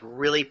someone who's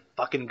really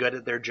fucking good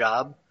at their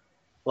job.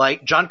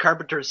 John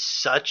Carpenter is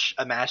such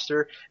a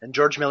master, and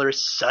George Miller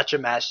is such a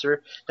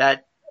master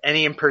that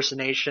any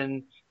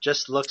impersonation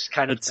just looks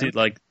kind of. But see,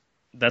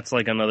 that's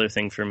another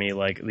thing for me.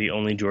 The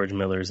only George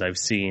Millers I've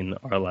seen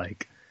are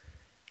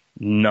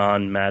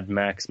non-Mad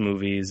Max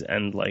movies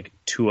and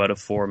 2 out of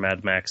 4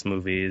 Mad Max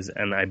movies,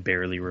 and I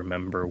barely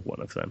remember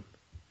one of them.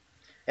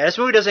 Yeah, this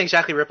movie doesn't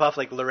exactly rip off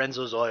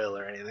Lorenzo's Oil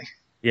or anything.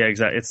 Yeah,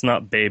 exactly. It's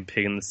not Babe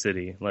Pig in the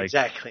City.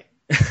 Exactly.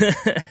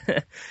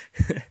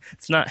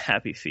 It's not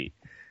Happy Feet.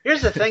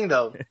 Here's the thing,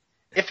 though.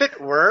 If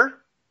it were,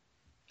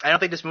 I don't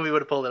think this movie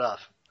would have pulled it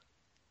off.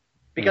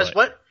 Because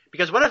what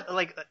if,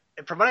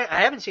 from what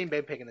I haven't seen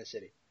Babe Pig in the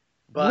City.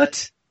 But,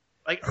 what?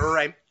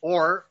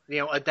 Or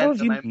a dead How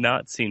have you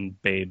not seen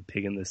Babe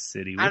Pig in the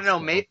City? I don't know.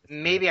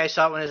 Maybe I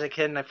saw it when I was a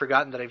kid and I've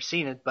forgotten that I've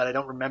seen it, but I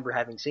don't remember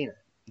having seen it.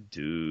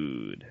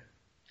 Dude,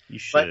 you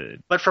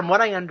should. But from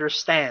what I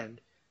understand,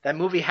 that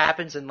movie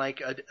happens in a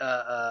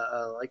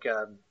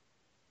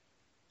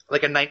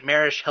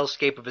nightmarish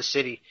hellscape of a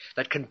city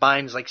that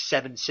combines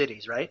 7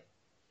 cities, right?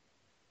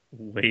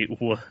 Wait,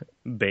 what?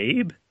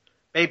 Babe?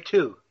 Babe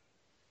 2.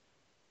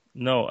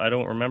 No, I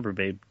don't remember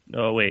Babe.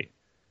 Oh, wait.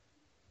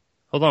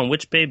 Hold on,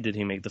 which Babe did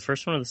he make? The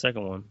first one or the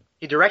second one?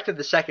 He directed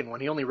the second one.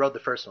 He only wrote the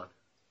first one.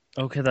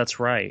 Okay, that's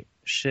right.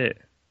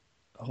 Shit.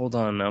 Hold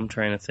on, I'm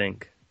trying to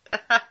think.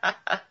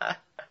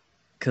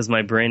 Because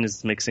my brain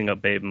is mixing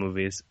up Babe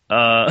movies.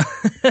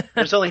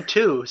 There's only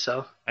 2,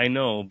 so... I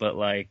know, but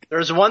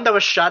There's one that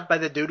was shot by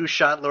the dude who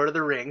shot Lord of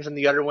the Rings, and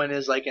the other one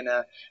is in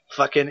a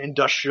fucking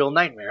industrial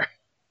nightmare.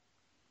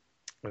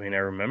 I mean, I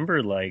remember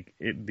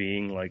it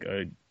being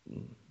I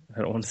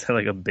don't want to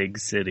say a big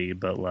city,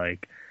 but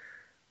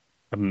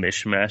a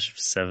mishmash of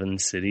 7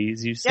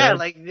 cities, you said?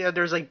 Yeah,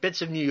 there's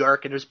bits of New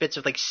York and there's bits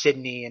of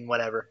Sydney and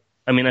whatever.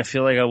 I mean, I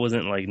feel I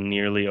wasn't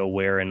nearly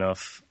aware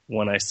enough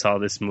when I saw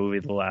this movie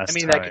the last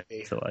time that could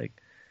be. to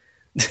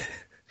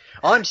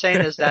All I'm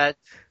saying is that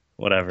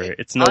whatever.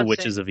 It's no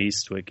Witches of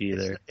Eastwick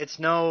either. It's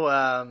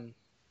no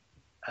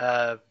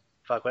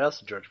fuck, what else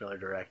did George Miller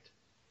direct?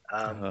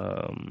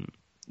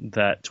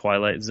 That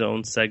Twilight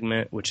Zone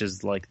segment, which is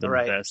the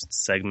right. best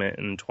segment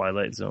in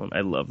Twilight Zone.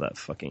 I love that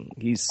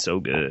he's so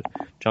good.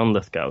 John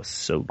Lithgow is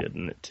so good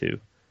in it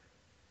too.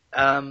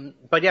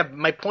 But yeah,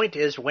 my point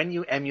is when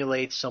you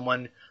emulate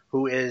someone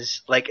who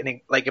is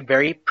a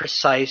very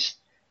precise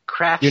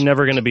craftsman, you're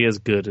never going to be as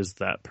good as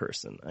that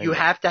person. You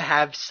have to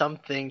have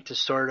something to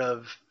sort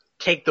of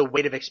take the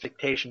weight of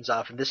expectations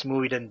off, and this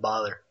movie didn't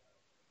bother.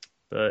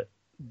 But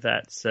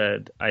that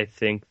said, I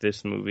think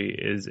this movie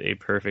is a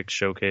perfect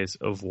showcase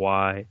of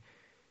why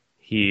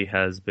he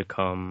has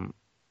become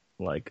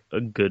a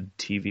good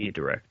TV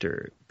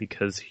director,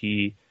 because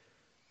he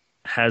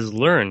has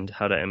learned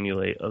how to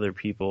emulate other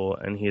people,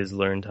 and he has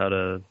learned how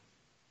to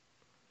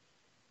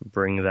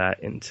bring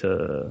that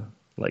into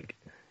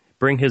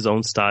bring his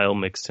own style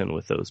mixed in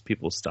with those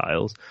people's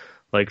styles.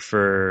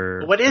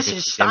 What is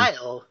his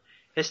style?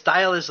 His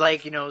style is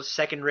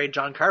second-rate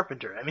John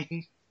Carpenter. I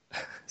mean,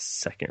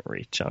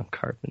 second-rate John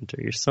Carpenter.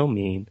 You're so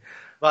mean.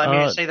 Well, I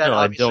mean, I say that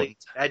obviously.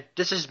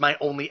 This is my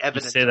only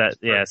evidence. You say that,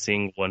 yeah,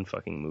 seeing one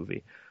fucking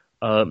movie.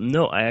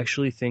 No, I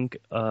actually think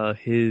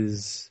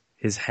his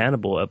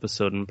Hannibal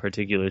episode in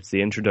particular, it's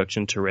the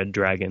introduction to Red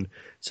Dragon.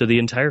 So the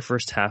entire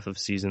first half of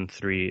season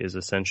 3 is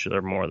essentially,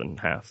 or more than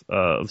half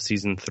of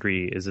season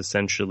 3 is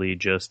essentially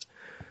just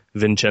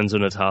Vincenzo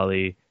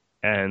Natali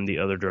and the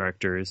other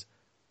directors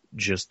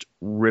just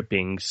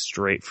ripping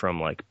straight from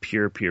like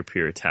pure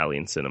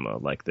Italian cinema.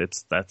 Like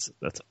that's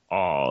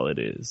all it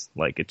is.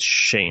 Like it's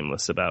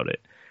shameless about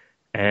it.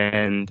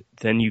 And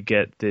then you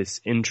get this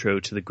intro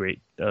to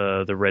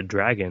the Red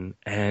Dragon,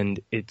 and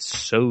it's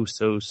so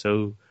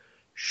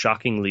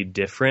shockingly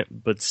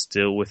different, but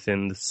still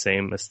within the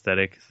same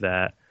aesthetic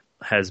that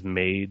has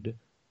made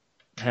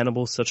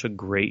Hannibal such a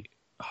great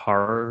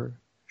horror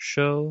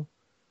show.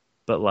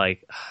 But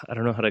like, I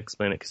don't know how to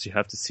explain it because you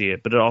have to see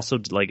it. But it also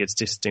like it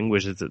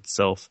distinguishes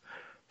itself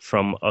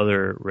from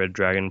other Red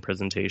Dragon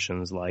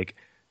presentations, like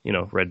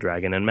Red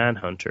Dragon and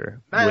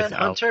Manhunter.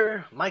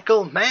 Manhunter,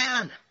 Michael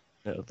Mann.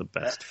 The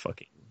best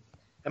fucking.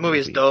 That movie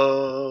is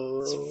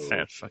dope.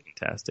 It's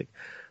fantastic.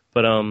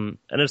 But and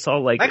it's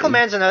all like Michael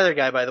Mann's another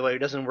guy, by the way, who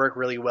doesn't work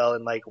really well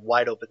in like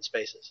wide open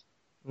spaces.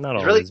 Not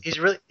always. He's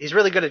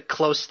really good at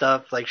close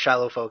stuff, like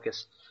shallow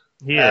focus.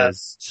 He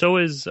is. So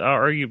is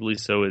arguably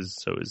so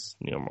is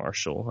Neil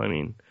Marshall. I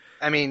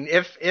mean,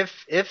 if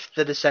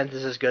The Descent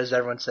is as good as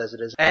everyone says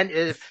it is, and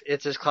if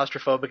it's as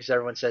claustrophobic as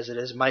everyone says it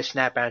is, my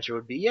snap answer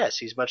would be yes.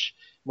 He's much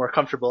more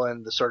comfortable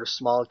in the sort of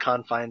small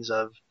confines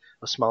of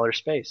a smaller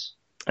space.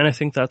 And I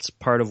think that's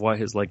part of why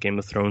his like Game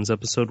of Thrones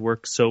episode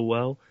works so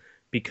well,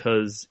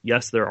 because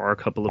yes, there are a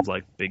couple of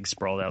like big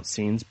sprawled out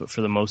scenes, but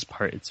for the most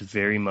part, it's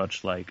very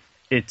much like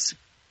it's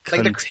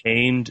like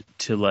contained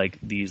to like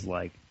these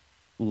like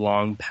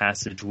long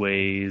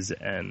passageways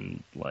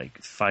and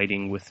like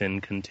fighting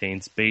within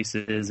contained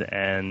spaces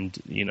and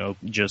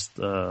just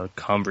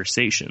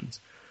conversations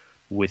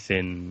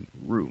within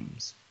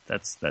rooms.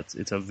 That's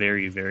it's a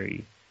very,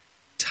 very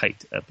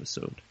tight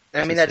episode.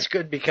 I mean, that's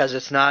good because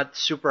it's not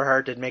super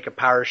hard to make a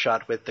power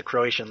shot with the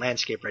Croatian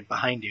landscape right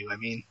behind you.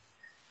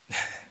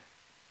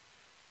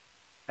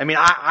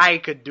 I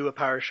could do a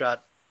power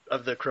shot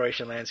of the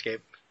Croatian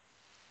landscape.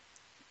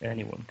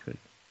 Anyone could.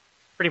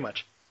 Pretty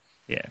much.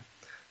 Yeah.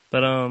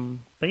 But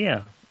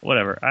yeah,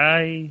 whatever.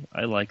 I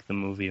like the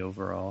movie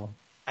overall.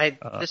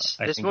 This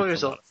movie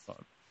was a lot of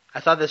fun. I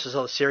thought this was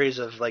a series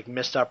of like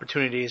missed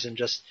opportunities and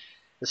just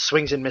the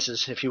swings and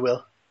misses, if you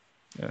will.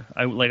 Yeah,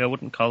 I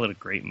wouldn't call it a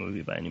great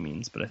movie by any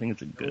means, but I think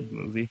it's a good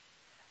movie.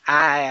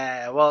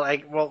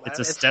 It's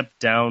a step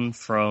down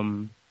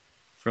from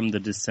The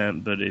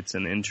Descent, but it's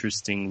an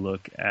interesting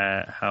look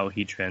at how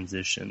he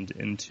transitioned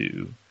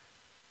into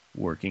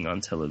working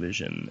on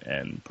television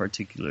and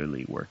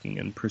particularly working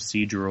in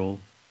procedural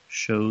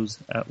shows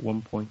at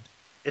one point.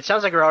 It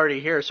sounds like we're already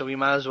here, so we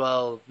might as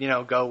well,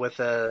 go with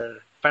a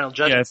final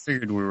judgment. Yeah, I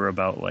figured we were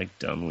about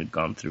done. We'd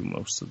gone through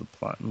most of the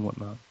plot and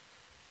whatnot.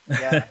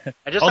 Yeah.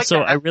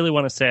 I really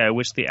want to say I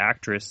wish the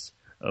actress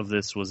of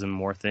this was in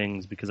more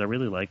things because I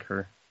really like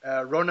her.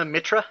 Rona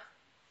Mitra?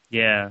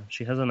 Yeah,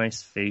 she has a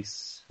nice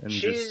face. And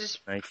she's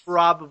nice.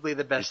 Probably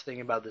the best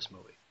thing about this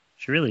movie.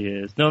 She really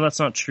is. No, that's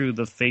not true.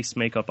 The face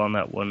makeup on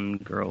that one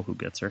girl who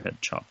gets her head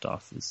chopped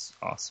off is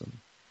awesome.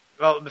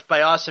 Well, if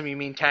by awesome you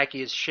mean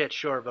tacky as shit,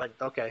 sure, but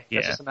okay. Yeah.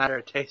 That's just a matter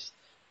of taste.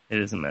 It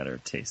is a matter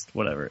of taste.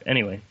 Whatever.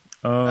 Anyway,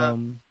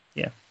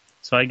 yeah.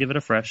 So I give it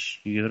a fresh.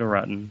 You give it a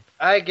rotten.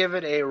 I give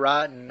it a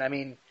rotten. I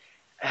mean,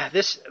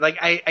 this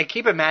I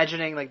keep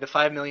imagining the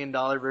 $5 million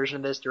version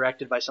of this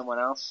directed by someone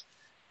else,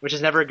 which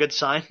is never a good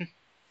sign.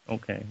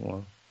 Okay,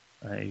 well,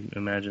 I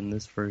imagine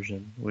this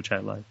version, which I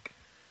like.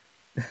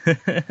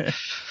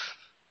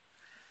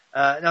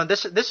 No,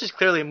 this is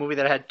clearly a movie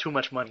that had too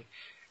much money,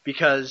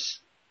 because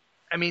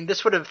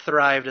this would have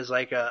thrived as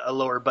a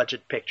lower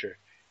budget picture,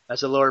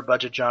 as a lower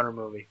budget genre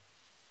movie.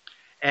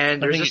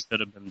 And I think it could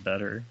have been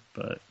better,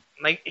 but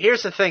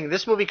here's the thing: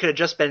 this movie could have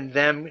just been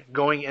them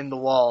going in the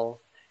wall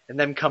and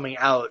them coming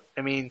out.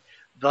 We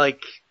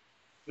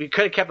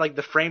could have kept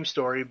the frame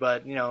story,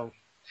 but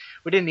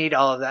we didn't need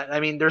all of that.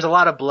 There's a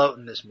lot of bloat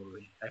in this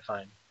movie, I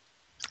find.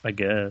 I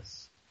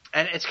guess.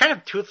 And it's kind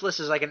of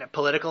toothless as a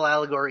political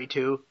allegory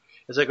too.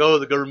 It's oh,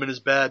 the government is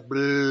bad.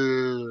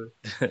 It's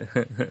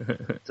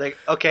okay,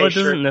 well, it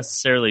sure. doesn't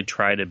necessarily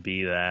try to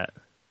be that.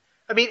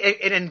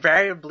 It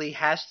invariably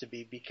has to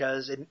be,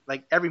 because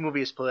every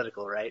movie is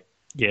political, right?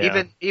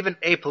 Yeah. Even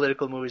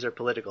apolitical movies are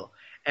political.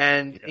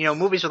 And, yes.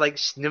 Movies with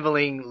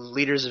sniveling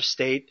leaders of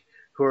state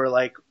who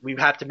are we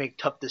have to make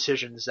tough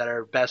decisions that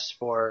are best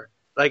for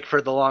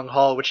the long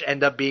haul, which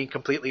end up being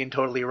completely and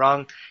totally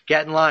wrong.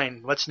 Get in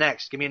line. What's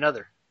next? Give me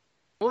another.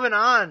 Moving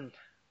on.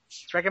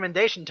 It's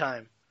recommendation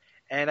time.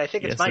 And I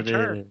think it's my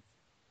turn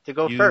to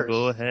go first.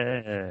 Go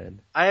ahead.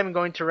 I am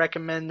going to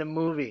recommend a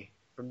movie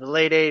from the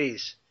late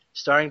 80s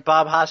starring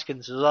Bob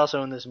Hoskins, who's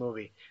also in this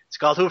movie. It's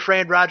called Who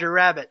Framed Roger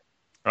Rabbit.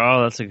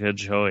 Oh, that's a good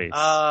choice.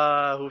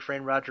 Who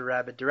Framed Roger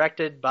Rabbit,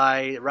 directed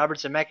by Robert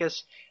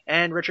Zemeckis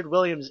and Richard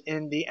Williams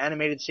in the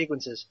animated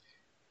sequences.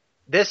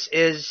 This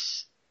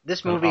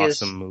movie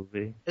is awesome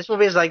movie. This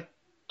movie is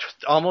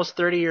almost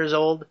 30 years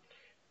old.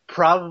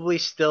 Probably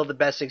still the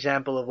best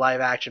example of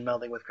live action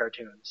melding with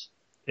cartoons.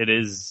 It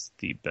is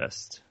the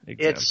best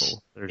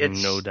example.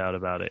 There's no doubt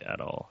about it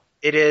at all.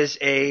 It is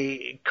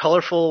a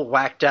colorful,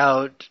 whacked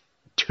out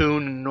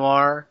toon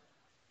noir.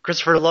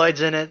 Christopher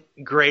Lloyd's in it.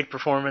 Great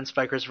performance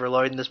by Christopher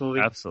Lloyd in this movie.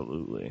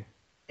 Absolutely.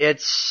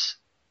 It's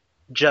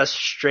just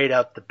straight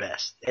up the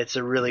best. It's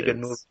a really good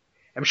movie.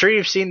 I'm sure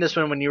you've seen this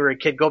one when you were a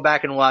kid. Go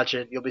back and watch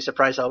it. You'll be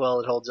surprised how well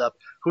it holds up.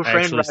 Who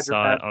Framed Roger Rabbit? I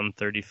saw it on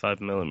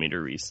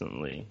 35mm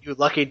recently. You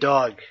lucky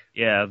dog.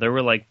 Yeah, there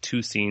were like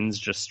 2 scenes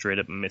just straight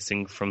up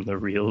missing from the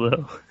reel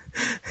though.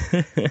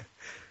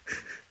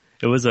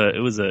 It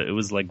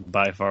was like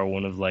by far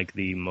one of like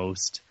the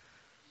most,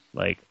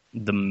 like,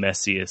 the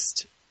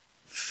messiest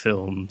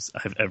films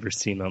I've ever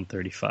seen on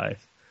 35.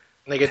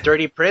 Like a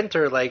dirty print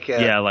or like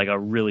yeah, like a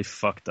really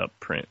fucked up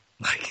print.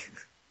 Like,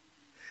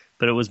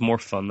 but it was more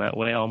fun that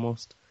way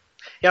almost.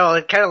 Yeah, well,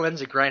 it kind of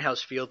lends a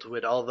grindhouse feel to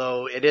it,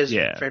 although it is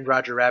Framed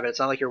Roger Rabbit. It's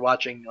not like you're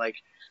watching like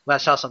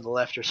Last House on the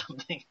Left or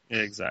something. Yeah,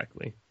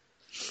 exactly.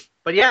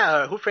 But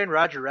yeah, Who Framed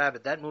Roger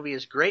Rabbit? That movie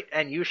is great,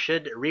 and you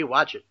should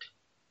rewatch it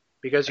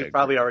because you've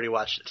probably already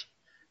watched it.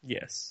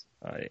 Yes,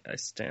 I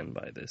stand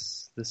by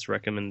this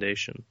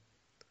recommendation.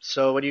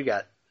 So what do you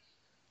got?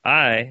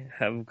 I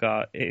have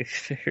got a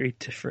very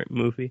different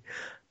movie,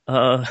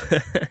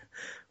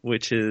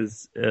 which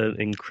is an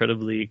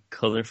incredibly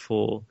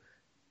colorful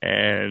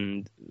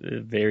and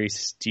very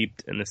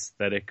steeped in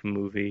aesthetic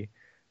movie,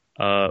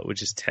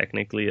 which is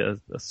technically a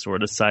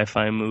sort of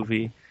sci-fi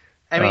movie.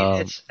 I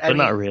mean, but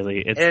not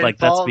really. It's like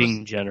that's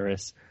being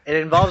generous. It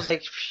involves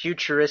like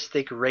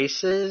futuristic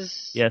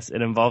races. Yes,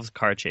 it involves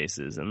car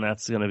chases, and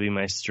that's going to be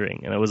my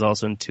string. And it was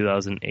also in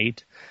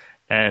 2008,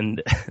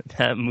 and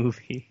that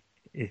movie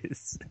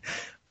is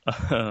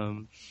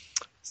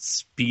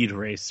Speed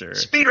Racer.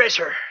 Speed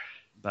Racer!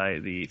 By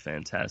the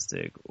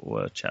fantastic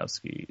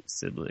Wachowski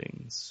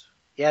siblings.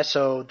 Yeah,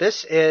 so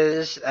this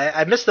is...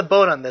 I missed the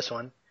boat on this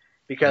one,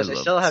 because I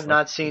still have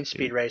not seen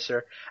Speed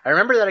Racer. I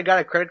remember that it got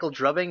a critical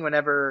drubbing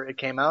whenever it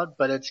came out,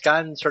 but it's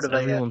gotten sort of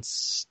everyone's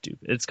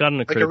stupid. It's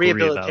gotten a critical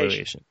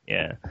reevaluation.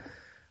 Yeah.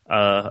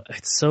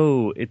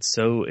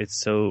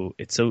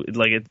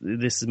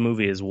 This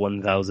movie is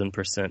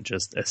 1000%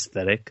 just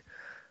aesthetic.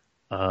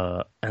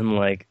 And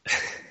like,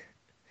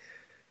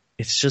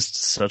 it's just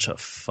such a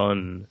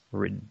fun,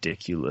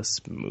 ridiculous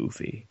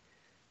movie.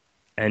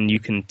 And you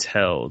can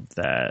tell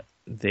that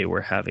they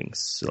were having,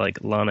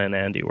 like, Lana and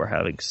Andy were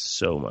having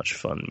so much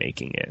fun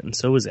making it. And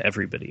so was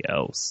everybody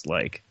else.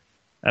 Like,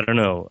 I don't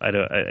know.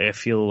 I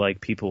feel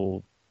like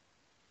people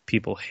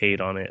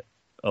hate on it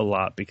a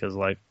lot because,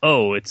 like,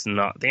 oh, it's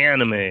not the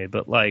anime,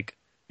 but, like,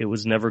 it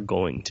was never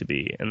going to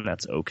be, and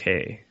that's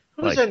okay.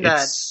 Who's in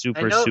that?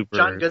 I know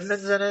John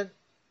Goodman's in it.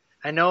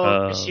 I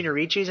know Christina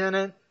Ricci's in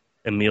it.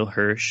 Emile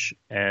Hirsch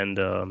and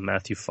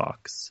Matthew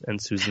Fox and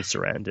Susan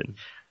Sarandon.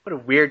 What a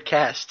weird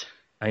cast.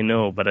 I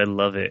know, but I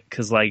love it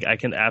because, like, I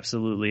can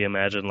absolutely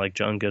imagine like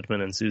John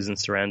Goodman and Susan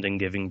Sarandon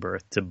giving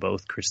birth to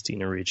both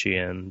Christina Ricci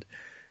and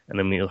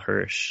Emile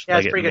Hirsch. Yeah,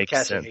 like, it's pretty good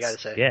casting, you gotta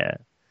say. Yeah,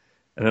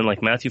 and then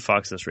like Matthew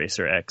Fox as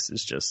Racer X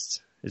is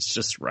just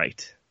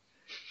right.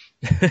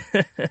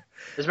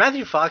 Does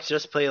Matthew Fox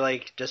just play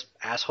like just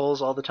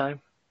assholes all the time?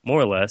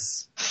 More or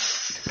less,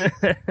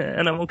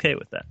 and I'm okay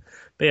with that.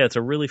 But yeah, it's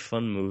a really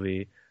fun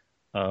movie.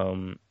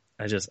 I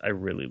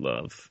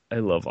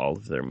love all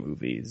of their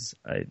movies.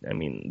 I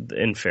mean,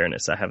 in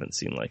fairness, I haven't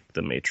seen like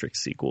the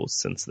Matrix sequels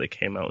since they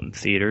came out in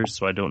theaters,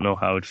 so I don't know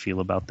how I'd feel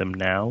about them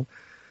now.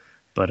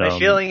 But my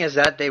feeling is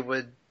that they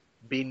would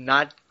be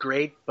not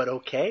great, but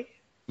okay.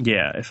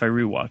 Yeah, if I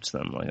rewatch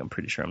them, like, I'm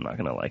pretty sure I'm not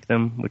gonna like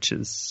them, which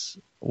is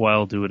why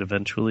I'll do it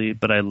eventually.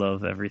 But I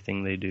love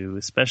everything they do,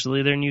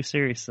 especially their new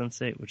series,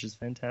 Sense8, which is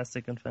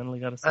fantastic, and finally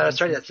got a season. That's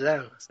right, that's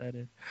them.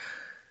 Excited.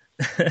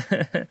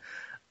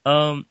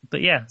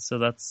 But yeah, so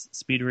that's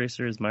Speed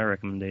Racer is my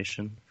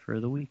recommendation for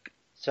the week.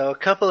 So a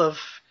couple of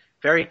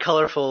very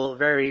colorful,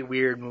 very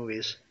weird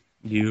movies.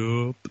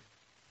 Yup.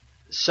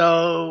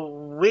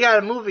 So we got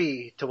a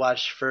movie to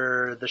watch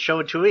for the show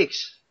in 2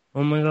 weeks.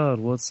 Oh my god,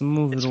 what's the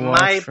movie to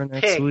watch for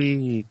next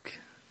week?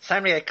 It's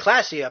time to get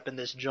classy up in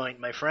this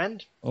joint, my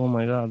friend. Oh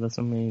my god, that's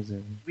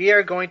amazing. We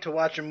are going to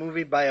watch a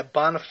movie by a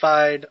bona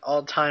fide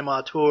all-time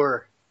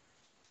auteur.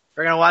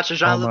 We're going to watch a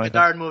Jean-Luc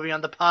Godard movie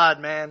on the pod,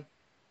 man.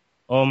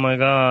 Oh my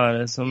god,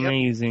 that's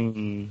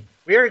amazing. Yep.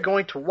 We are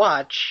going to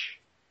watch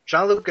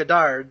Jean-Luc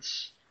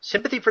Godard's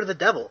Sympathy for the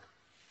Devil,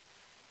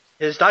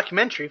 his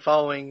documentary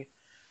following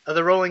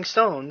the Rolling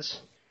Stones,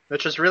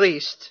 which was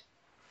released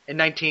in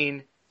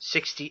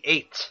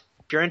 1968.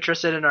 If you're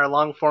interested in our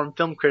long-form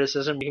film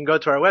criticism, you can go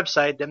to our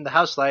website, Dim the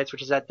House Lights,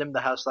 which is at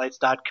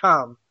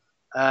dimthehouselights.com.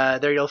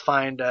 There you'll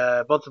find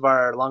both of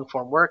our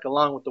long-form work,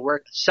 along with the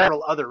work of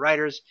several other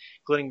writers,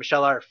 including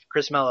Michelle Arf,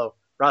 Chris Mello,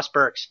 Ross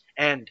Burks,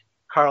 and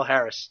Carl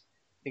Harris.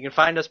 You can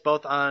find us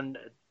both on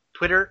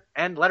Twitter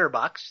and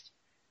Letterboxd.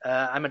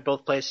 I'm at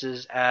both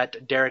places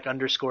at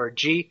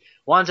Derek_G.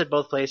 Juan's at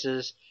both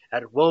places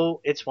at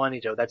Whoa, It's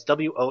Juanito. That's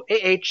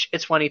WOAH,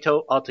 It's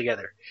Juanito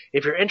altogether.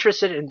 If you're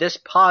interested in this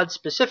pod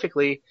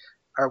specifically,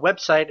 our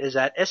website is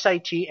at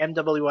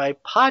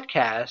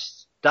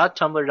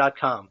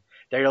sitmwipodcast.tumblr.com.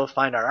 There you'll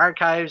find our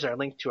archives, our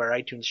link to our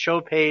iTunes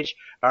show page,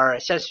 our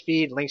RSS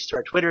feed, links to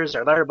our Twitters,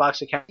 our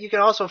Letterboxd account. You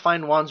can also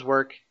find Juan's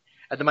work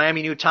at the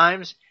Miami New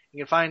Times. You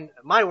can find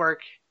my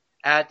work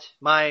at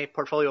my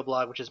portfolio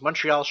blog, which is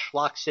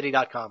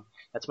MontrealSchlockCity.com.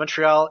 That's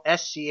Montreal,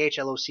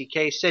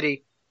 SCHLOCK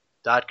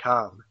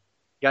City.com.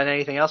 Got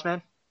anything else,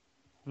 man?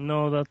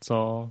 No, that's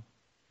all.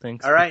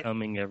 Thanks All for right.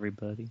 coming,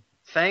 everybody.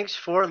 Thanks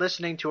for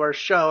listening to our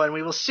show, and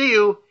we will see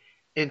you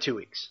in 2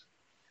 weeks.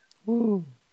 Woo.